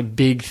like my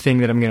big thing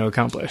that I'm going to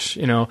accomplish.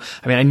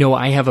 I know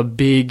I have a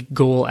big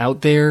goal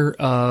out there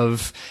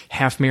of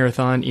half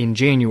marathon in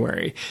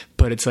January,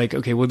 but it's like,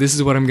 okay, well, this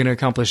is what I'm going to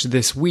accomplish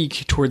this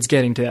week towards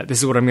getting to that. This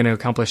is what I'm going to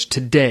accomplish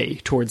today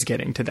towards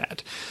getting to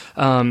that.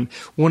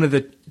 One of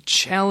the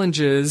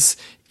challenges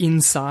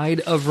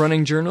inside of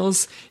running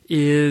journals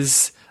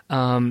is,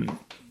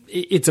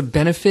 it's a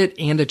benefit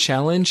and a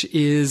challenge,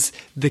 is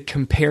the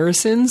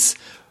comparisons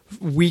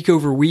week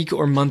over week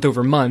or month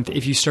over month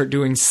if you start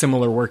doing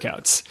similar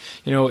workouts.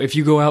 If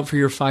you go out for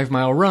your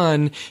 5-mile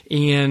run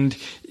and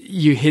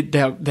you hit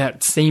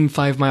that same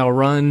 5-mile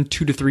run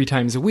 2 to 3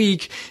 times a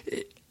week,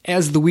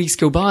 as the weeks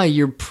go by,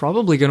 you're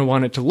probably going to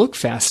want it to look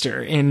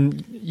faster,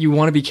 and you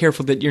want to be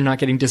careful that you're not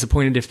getting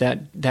disappointed if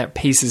that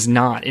pace is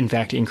not, in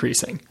fact,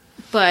 increasing.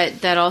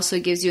 But that also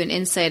gives you an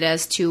insight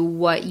as to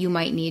what you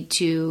might need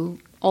to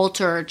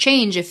alter or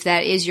change if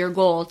that is your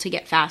goal to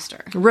get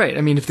faster. Right. I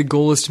mean, if the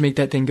goal is to make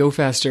that thing go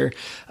faster,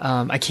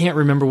 I can't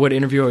remember what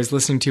interview I was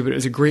listening to, but it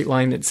was a great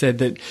line that said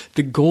that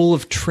the goal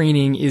of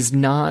training is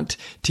not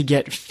to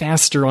get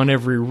faster on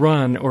every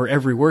run or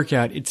every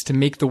workout. It's to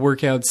make the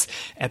workouts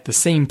at the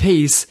same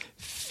pace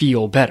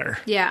feel better.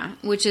 Yeah,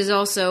 which is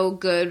also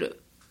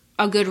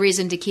a good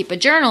reason to keep a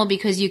journal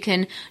because you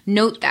can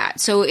note that.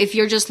 So if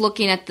you're just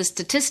looking at the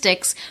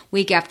statistics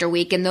week after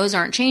week and those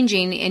aren't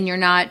changing and you're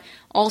not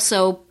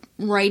also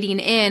writing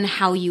in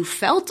how you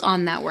felt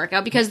on that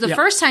workout, because the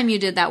first time you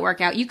did that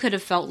workout, you could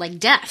have felt like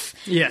death.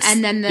 Yes.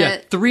 And then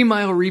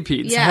 3-mile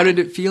repeats. Yeah. How did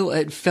it feel?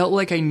 It felt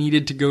like I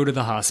needed to go to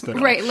the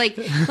hospital. Right. Like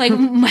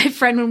my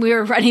friend, when we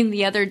were running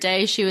the other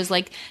day, she was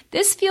like,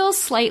 this feels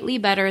slightly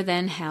better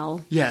than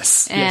hell.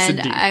 Yes. And yes,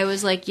 indeed. I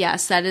was like,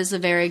 yes, that is a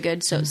very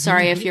good. So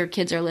sorry if your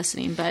kids are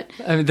listening, but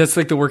I mean, that's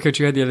like the workout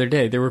you had the other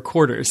day. There were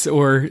quarters,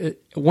 or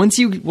once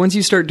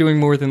you start doing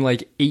more than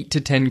like 8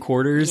 to 10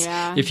 quarters,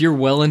 if you're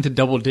well into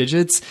double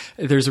digits,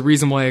 there's a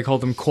reason why I call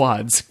them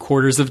quads,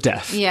 quarters of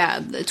death. Yeah,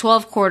 the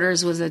 12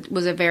 quarters was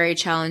a very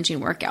challenging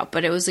workout,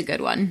 but it was a good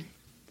one.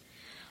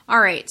 All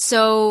right,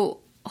 so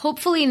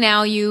hopefully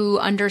now you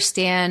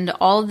understand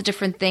all the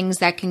different things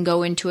that can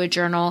go into a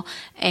journal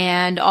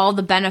and all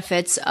the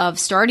benefits of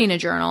starting a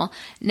journal.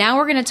 Now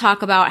we're going to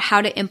talk about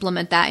how to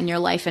implement that in your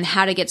life and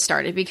how to get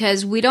started,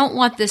 because we don't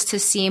want this to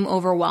seem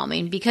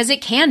overwhelming, because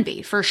it can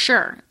be, for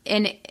sure.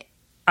 And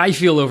I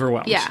feel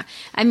overwhelmed. Yeah.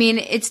 I mean,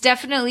 it's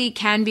definitely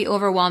can be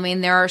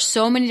overwhelming. There are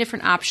so many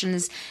different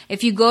options.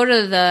 If you go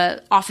to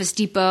the Office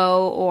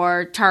Depot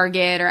or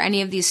Target or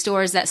any of these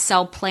stores that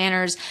sell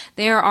planners,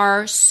 there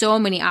are so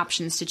many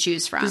options to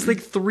choose from. There's like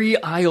 3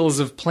 aisles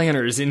of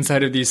planners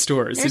inside of these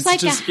stores. There's it's like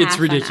just, a half it's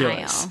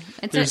ridiculous. An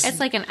aisle. It's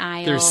like an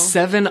aisle. There's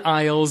 7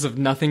 aisles of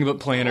nothing but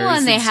planners. Well,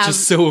 and they it's have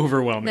just so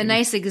overwhelming. the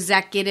nice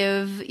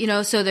executive,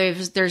 so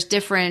there's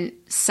different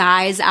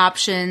size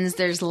options.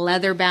 There's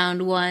leather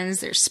bound ones.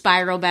 There's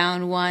spiral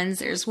bound ones.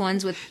 There's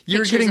ones with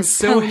You're pictures getting of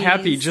so ponies.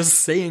 happy just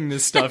saying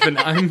this stuff, and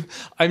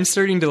I'm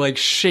starting to like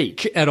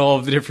shake at all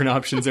of the different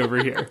options over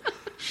here.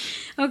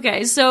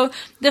 Okay, so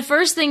the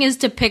first thing is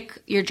to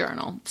pick your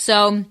journal.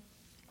 So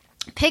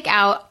pick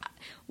out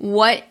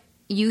what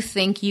you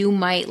think you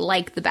might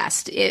like the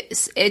best.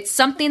 It's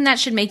something that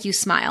should make you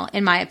smile,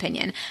 in my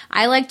opinion.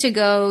 I like to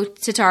go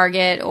to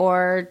Target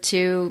or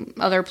to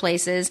other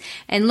places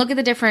and look at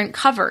the different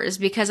covers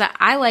because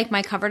I like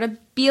my cover to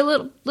be a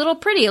little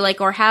pretty,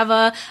 like, or have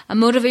a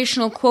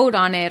motivational quote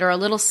on it or a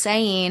little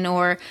saying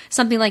or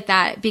something like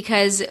that.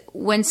 Because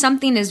when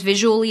something is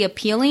visually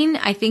appealing,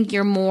 I think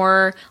you're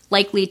more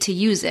likely to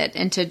use it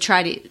and to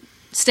try to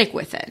stick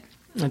with it.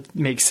 That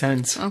makes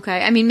sense.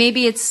 Okay. I mean,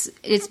 maybe it's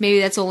maybe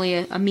that's only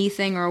a me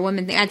thing or a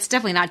woman thing. It's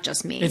definitely not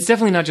just me. It's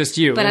definitely not just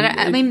you. But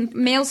I mean,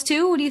 males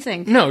too? What do you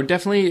think? No,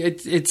 definitely.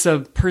 It's a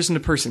person to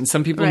person.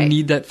 Some people Right.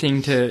 need that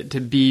thing to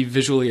be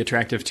visually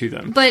attractive to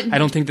them. But- I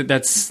don't think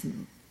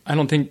I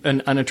don't think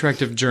an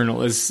unattractive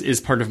journal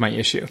is part of my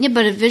issue. Yeah,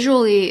 but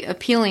visually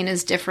appealing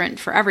is different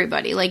for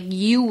everybody. Like,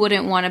 you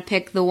wouldn't want to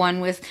pick the one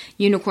with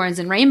unicorns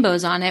and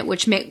rainbows on it,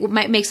 which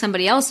might make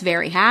somebody else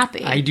very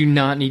happy. I do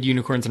not need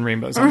unicorns and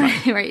rainbows on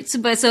mine. Right. So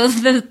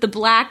the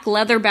black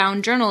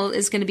leather-bound journal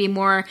is going to be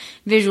more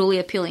visually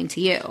appealing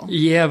to you.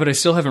 Yeah, but I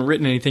still haven't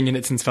written anything in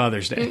it since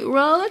Father's Day.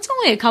 Well, that's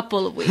only a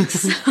couple of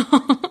weeks.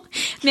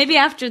 Maybe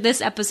after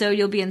this episode,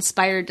 you'll be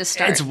inspired to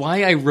start. It's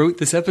why I wrote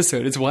this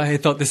episode. It's why I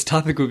thought this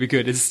topic would be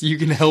good. Is you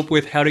can help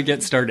with how to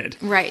get started.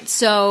 Right.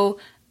 So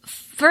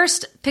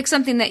first, pick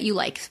something that you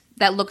like,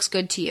 that looks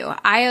good to you.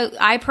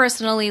 I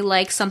personally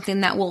like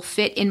something that will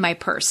fit in my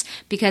purse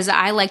because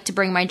I like to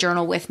bring my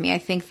journal with me. I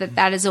think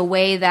that is a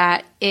way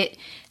that it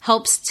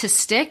helps to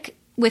stick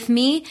with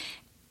me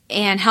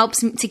and helps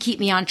to keep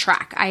me on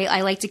track.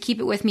 I like to keep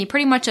it with me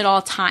pretty much at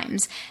all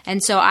times.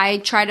 And so I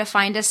try to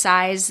find a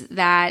size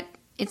that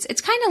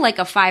it's kind of like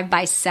a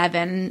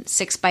 5x7,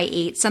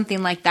 6x8,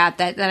 something like that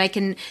I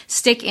can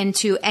stick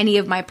into any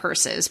of my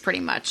purses pretty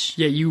much.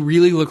 Yeah, you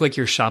really look like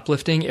you're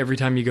shoplifting every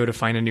time you go to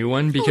find a new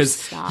one because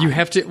stop. you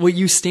have to, well,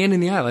 you stand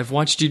in the aisle. I've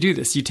watched you do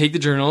this. You take the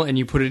journal and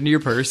you put it into your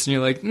purse and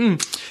you're like, and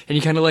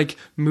you kind of like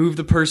move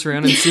the purse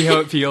around and see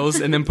how it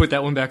feels and then put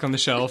that one back on the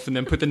shelf and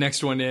then put the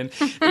next one in.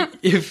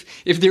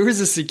 If there was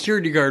a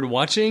security guard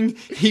watching,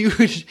 he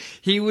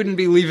wouldn't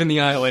be leaving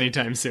the aisle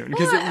anytime soon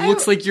because it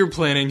looks like you're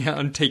planning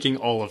on taking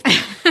all of them.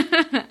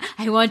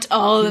 I want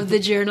all of the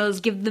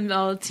journals. Give them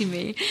all to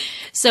me.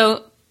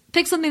 So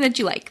pick something that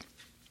you like.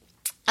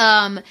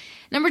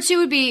 Number 2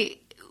 would be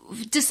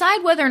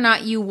decide whether or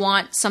not you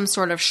want some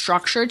sort of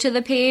structure to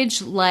the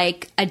page,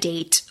 like a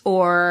date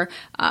or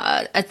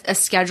a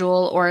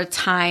schedule or a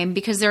time,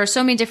 because there are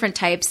so many different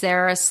types.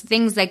 There are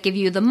things that give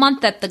you the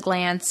month at the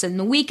glance and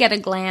the week at a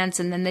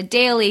glance and then the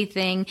daily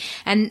thing.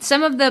 And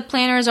some of the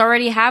planners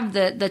already have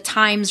the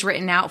times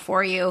written out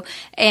for you.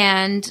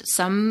 And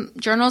some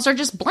journals are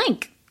just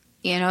blank.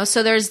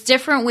 So there's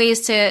different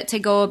ways to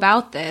go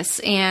about this.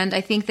 And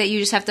I think that you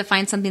just have to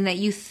find something that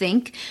you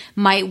think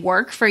might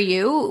work for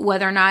you,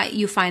 whether or not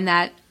you find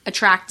that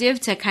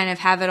attractive to kind of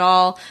have it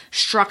all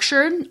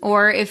structured,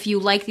 or if you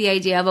like the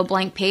idea of a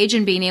blank page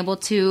and being able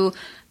to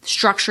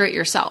structure it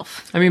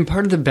yourself. I mean,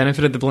 part of the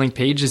benefit of the blank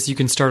page is you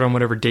can start on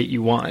whatever date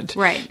you want.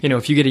 Right.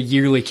 If you get a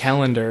yearly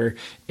calendar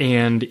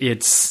and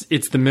it's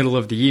the middle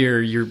of the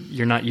year,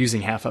 you're not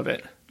using half of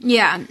it.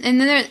 Yeah,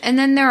 and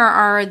then there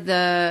are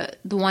the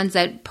ones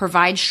that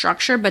provide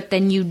structure, but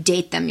then you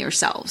date them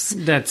yourselves.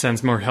 That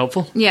sounds more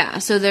helpful. Yeah,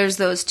 so there's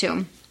those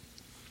too.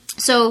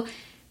 So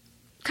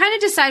kind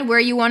of decide where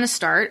you want to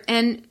start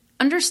and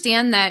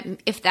understand that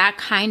if that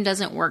kind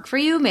doesn't work for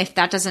you, if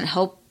that doesn't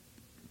help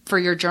for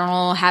your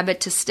journal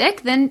habit to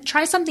stick, then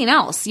try something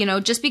else.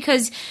 Just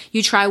because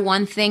you try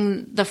one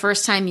thing the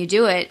first time you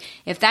do it,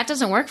 if that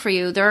doesn't work for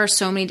you, there are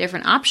so many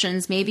different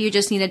options. Maybe you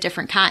just need a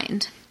different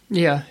kind.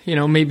 Yeah,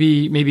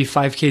 maybe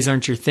 5Ks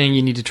aren't your thing.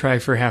 You need to try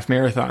for half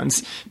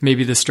marathons.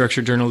 Maybe the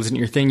structured journal isn't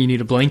your thing. You need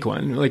a blank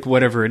one, like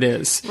whatever it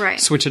is. Right.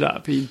 Switch it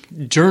up.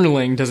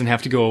 Journaling doesn't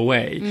have to go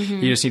away.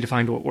 You just need to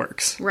find what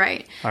works.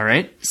 Right. All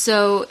right?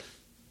 So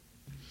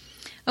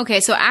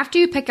after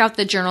you pick out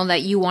the journal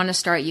that you want to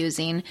start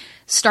using,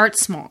 start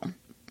small.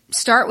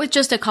 Start with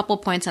just a couple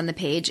points on the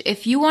page.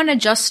 If you want to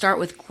just start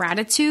with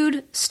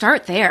gratitude,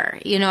 start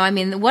there.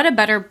 What a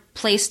better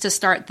place to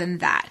start than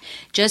that?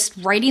 Just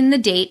writing the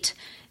date,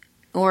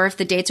 or if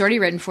the date's already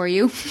written for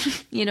you,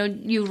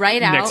 you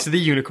write out Next to the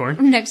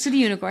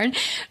unicorn,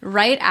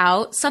 write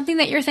out something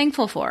that you're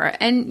thankful for.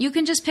 And you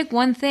can just pick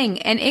one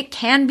thing, and it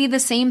can be the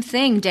same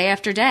thing day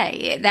after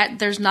day. That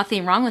there's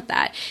nothing wrong with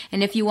that.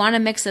 And if you want to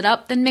mix it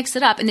up, then mix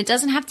it up. And it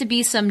doesn't have to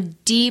be some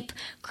deep,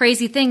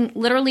 crazy thing.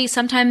 Literally,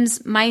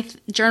 sometimes my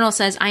journal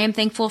says, I am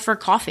thankful for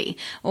coffee,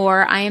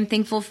 or I am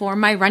thankful for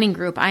my running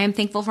group. I am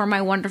thankful for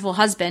my wonderful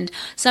husband.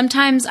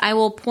 Sometimes I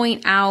will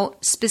point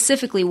out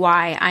specifically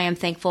why I am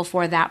thankful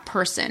for that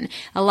person.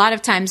 A lot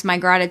of times my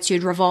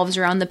gratitude revolves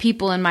around the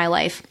people in my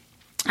life.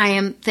 I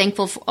am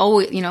thankful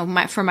for,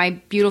 for my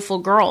beautiful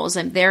girls,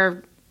 and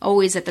they're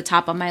always at the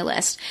top of my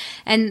list.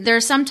 And there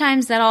are some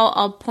times that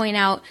I'll point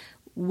out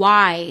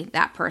why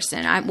that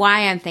person,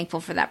 why I'm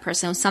thankful for that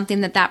person,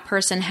 something that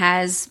person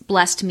has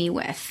blessed me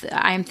with.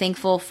 I am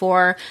thankful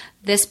for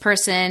this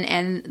person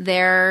and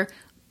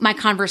my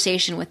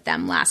conversation with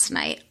them last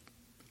night.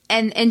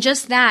 And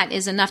just that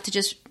is enough to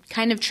just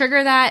kind of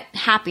trigger that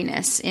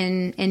happiness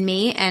in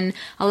me and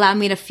allow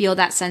me to feel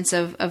that sense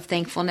of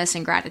thankfulness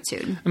and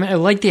gratitude. I mean, I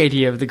like the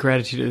idea of the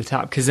gratitude at the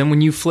top, because then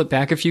when you flip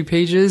back a few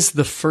pages,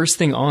 the first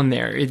thing on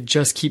there, it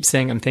just keeps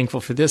saying, I'm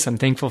thankful for this, I'm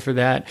thankful for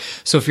that.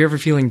 So if you're ever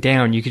feeling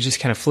down, you could just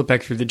kind of flip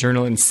back through the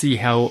journal and see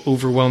how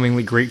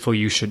overwhelmingly grateful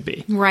you should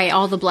be. Right,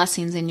 all the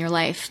blessings in your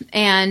life.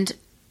 And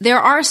there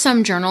are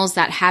some journals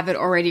that have it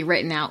already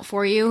written out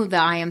for you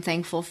that I am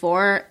thankful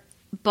for.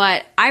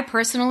 But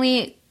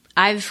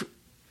I've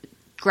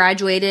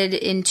graduated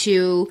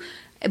into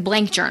a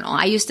blank journal.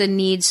 I used to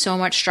need so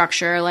much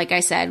structure. Like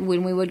I said,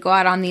 when we would go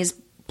out on these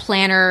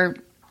planner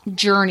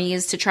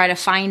journeys to try to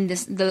find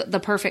the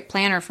perfect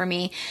planner for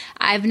me,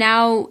 I've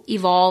now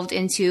evolved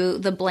into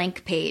the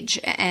blank page.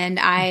 And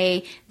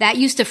that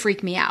used to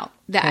freak me out.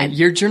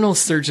 Your journal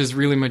search is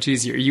really much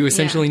easier. You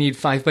essentially need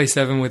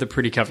 5x7 with a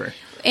pretty cover.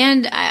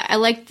 And I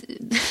like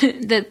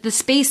the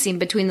spacing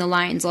between the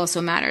lines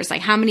also matters.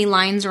 Like how many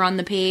lines are on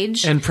the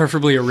page. And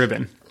preferably a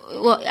ribbon.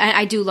 Well,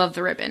 I do love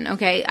the ribbon.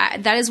 Okay.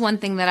 That is one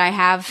thing that I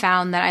have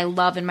found that I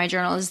love in my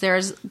journal is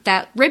there's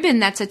that ribbon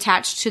that's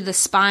attached to the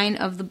spine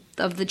of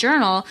the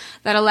journal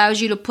that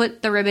allows you to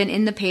put the ribbon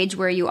in the page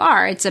where you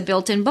are. It's a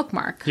built-in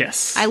bookmark.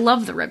 Yes. I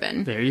love the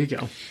ribbon. There you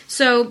go.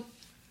 So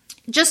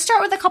just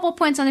start with a couple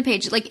points on the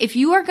page. Like if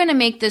you are going to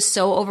make this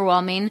so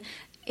overwhelming,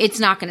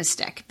 it's not going to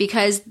stick,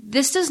 because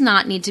this does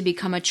not need to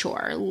become a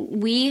chore.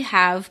 We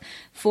have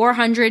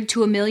 400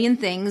 to 1 million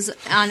things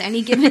on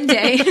any given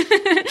day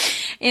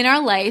in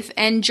our life,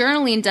 and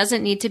journaling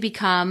doesn't need to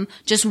become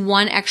just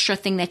one extra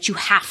thing that you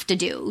have to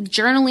do.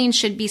 Journaling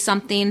should be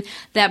something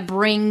that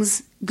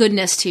brings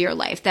goodness to your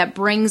life, that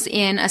brings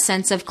in a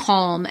sense of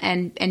calm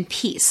and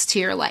peace to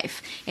your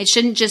life. It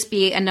shouldn't just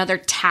be another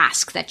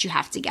task that you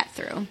have to get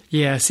through.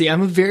 Yeah, see,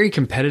 I'm a very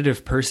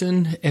competitive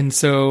person, and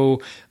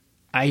so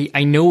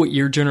I know what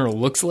your journal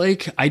looks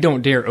like. I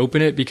don't dare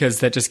open it because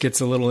that just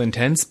gets a little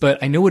intense,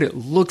 but I know what it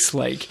looks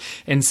like.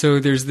 And so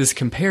there's this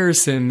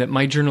comparison that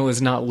my journal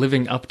is not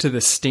living up to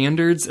the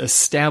standards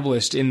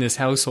established in this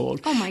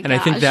household. Oh my gosh. And I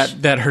think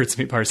that hurts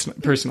me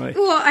personally.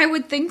 Well, I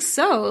would think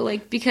so.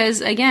 Because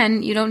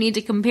again, you don't need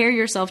to compare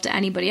yourself to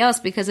anybody else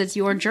because it's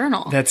your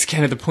journal. That's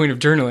kind of the point of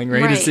journaling,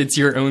 right? It's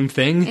your own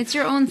thing. It's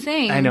your own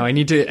thing. I know. I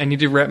need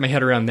to wrap my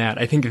head around that.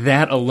 I think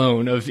that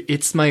alone of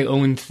it's my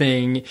own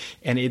thing,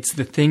 and it's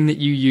the thing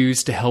that you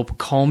use to help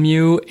calm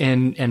you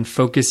and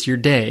focus your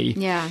day.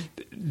 Yeah.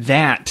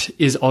 That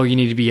is all you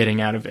need to be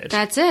getting out of it.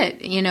 That's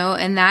it,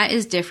 and that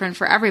is different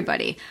for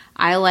everybody.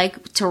 I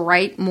like to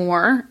write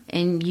more,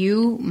 and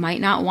you might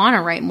not want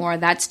to write more.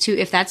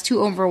 If that's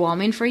too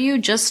overwhelming for you,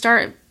 just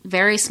start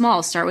very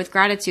small. Start with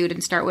gratitude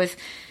and start with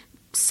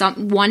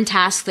one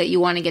task that you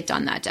want to get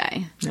done that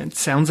day. It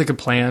sounds like a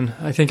plan.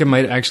 I think I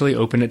might actually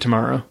open it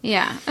tomorrow.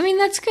 Yeah. I mean,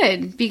 that's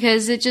good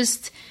because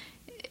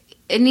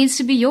it needs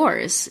to be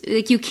yours.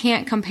 Like you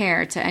can't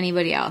compare to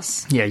anybody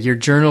else. Yeah, your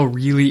journal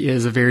really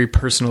is a very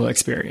personal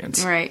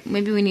experience. Right.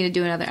 Maybe we need to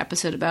do another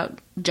episode about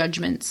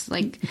judgments,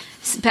 like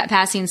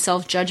passing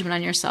self-judgment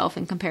on yourself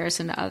in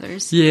comparison to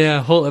others. Yeah,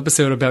 a whole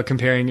episode about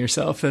comparing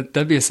yourself.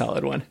 That'd be a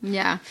solid one.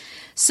 Yeah.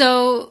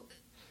 So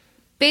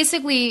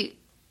basically,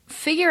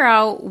 figure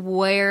out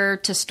where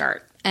to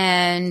start.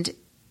 And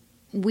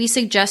we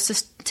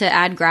suggest to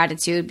add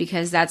gratitude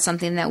because that's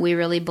something that we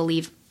really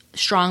believe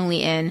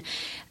strongly in.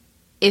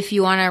 If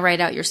you want to write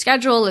out your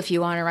schedule, if you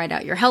want to write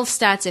out your health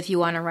stats, if you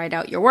want to write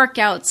out your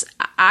workouts,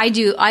 I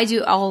do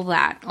all of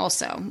that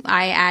also.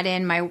 I add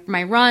in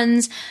my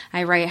runs.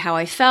 I write how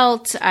I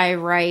felt. I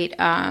write,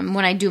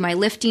 when I do my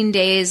lifting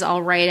days,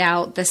 I'll write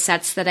out the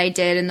sets that I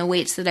did and the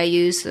weights that I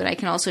used so that I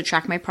can also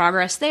track my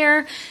progress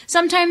there.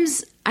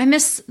 Sometimes I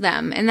miss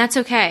them, and that's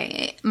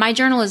okay. My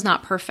journal is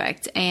not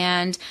perfect,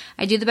 and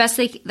I do the best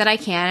that I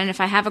can, and if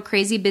I have a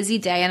crazy busy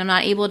day and I'm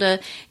not able to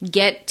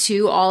get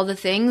to all the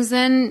things,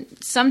 then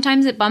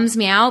sometimes it bums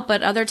me out,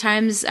 but other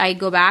times I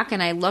go back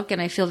and I look and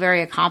I feel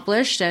very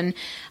accomplished, and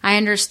I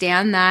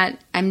understand that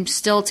I'm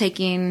still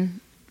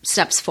taking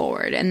steps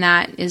forward, and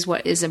that is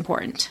what is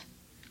important.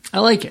 I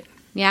like it.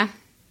 Yeah?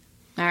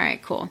 All right,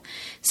 cool.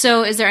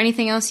 So is there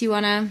anything else you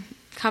want to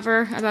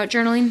cover about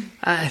journaling?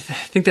 I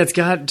think that's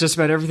got just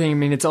about everything. I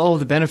mean, it's all of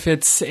the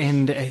benefits,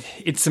 and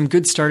it's some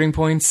good starting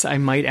points. I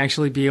might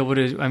actually be able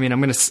to. I mean,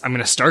 I'm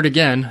gonna start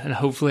again, and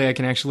hopefully, I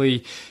can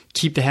actually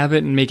keep the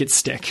habit and make it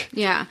stick.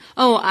 Yeah.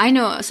 Oh, I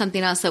know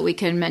something else that we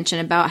can mention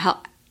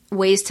about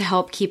ways to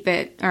help keep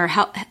it, or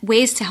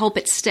ways to help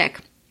it stick,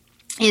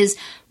 is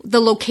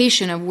the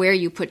location of where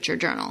you put your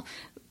journal.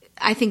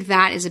 I think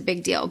that is a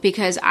big deal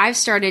because I've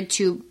started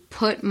to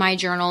put my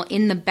journal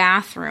in the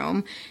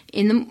bathroom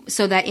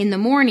so that in the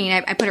morning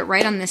I put it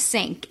right on the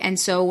sink. And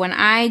so when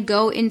I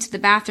go into the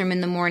bathroom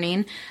in the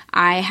morning,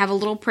 I have a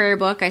little prayer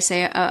book. I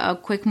say a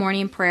quick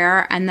morning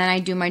prayer, and then I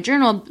do my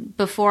journal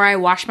before I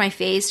wash my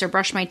face or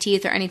brush my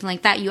teeth or anything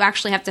like that. You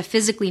actually have to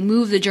physically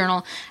move the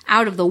journal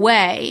out of the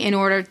way in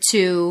order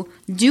to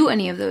do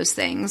any of those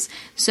things.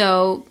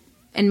 So,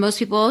 and most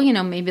people,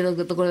 maybe they'll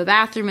go to the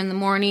bathroom in the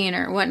morning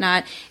or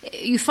whatnot.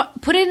 You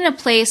put it in a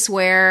place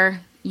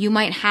where you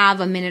might have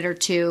a minute or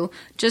two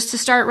just to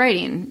start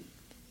writing.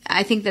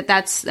 I think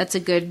that's a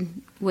good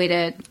way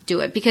to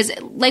do it because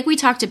like we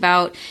talked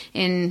about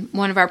in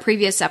one of our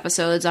previous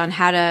episodes on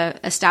how to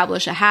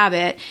establish a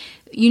habit,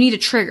 you need a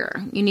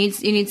trigger. You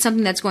need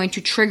something that's going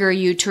to trigger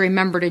you to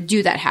remember to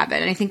do that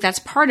habit. And I think that's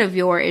part of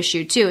your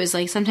issue too, is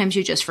like sometimes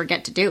you just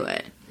forget to do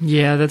it.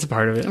 Yeah, that's a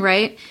part of it.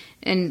 Right?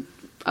 And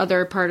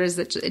other part is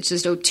that it's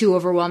just too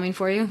overwhelming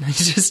for you.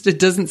 It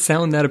doesn't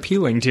sound that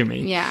appealing to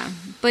me. Yeah.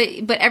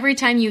 But every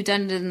time you've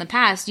done it in the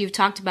past, you've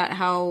talked about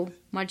how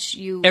much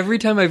you every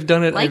time I've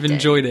done it, I've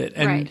enjoyed it.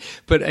 And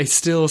right. But I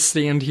still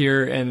stand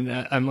here and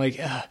I'm like,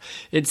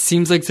 it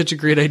seems like such a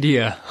great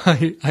idea.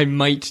 I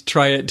might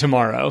try it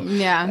tomorrow.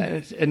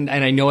 Yeah. And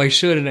I know I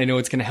should, and I know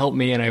it's going to help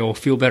me, and I will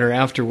feel better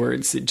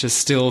afterwards. It just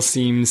still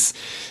seems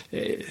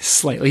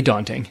slightly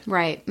daunting.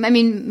 Right. I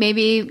mean,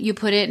 maybe you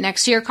put it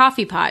next to your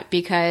coffee pot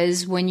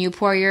because when you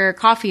pour your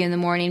coffee in the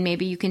morning,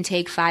 maybe you can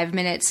take 5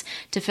 minutes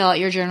to fill out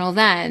your journal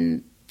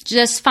then.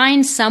 Just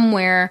find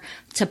somewhere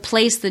to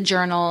place the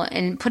journal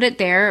and put it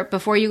there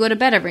before you go to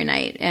bed every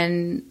night.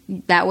 And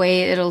that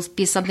way it'll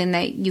be something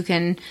that you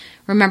can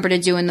remember to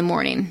do in the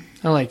morning.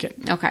 I like it.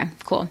 Okay,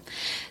 cool.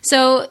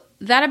 So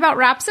that about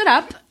wraps it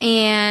up.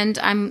 And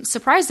I'm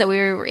surprised that we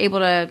were able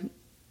to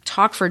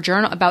talk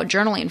about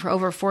journaling for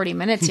over 40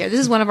 minutes here. This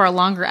is one of our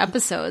longer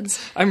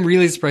episodes. I'm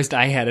really surprised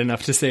I had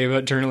enough to say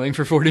about journaling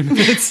for 40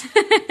 minutes.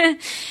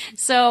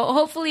 So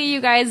hopefully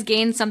you guys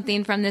gained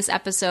something from this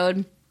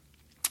episode.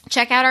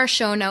 Check out our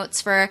show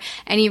notes for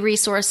any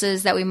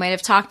resources that we might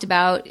have talked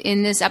about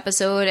in this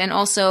episode, and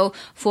also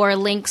for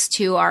links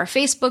to our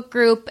Facebook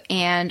group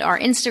and our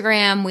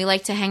Instagram. We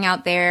like to hang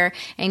out there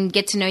and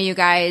get to know you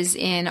guys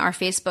in our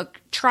Facebook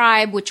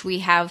tribe, which we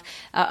have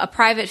a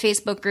private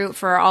Facebook group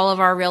for all of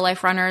our real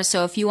life runners.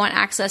 So if you want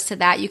access to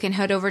that, you can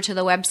head over to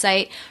the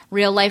website,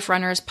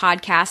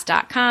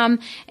 realliferunnerspodcast.com.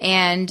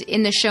 And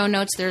in the show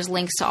notes, there's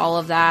links to all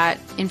of that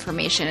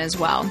information as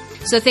well.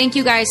 So thank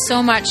you guys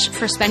so much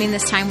for spending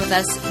this time with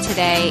us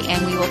today,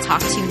 and we will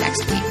talk to you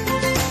next week.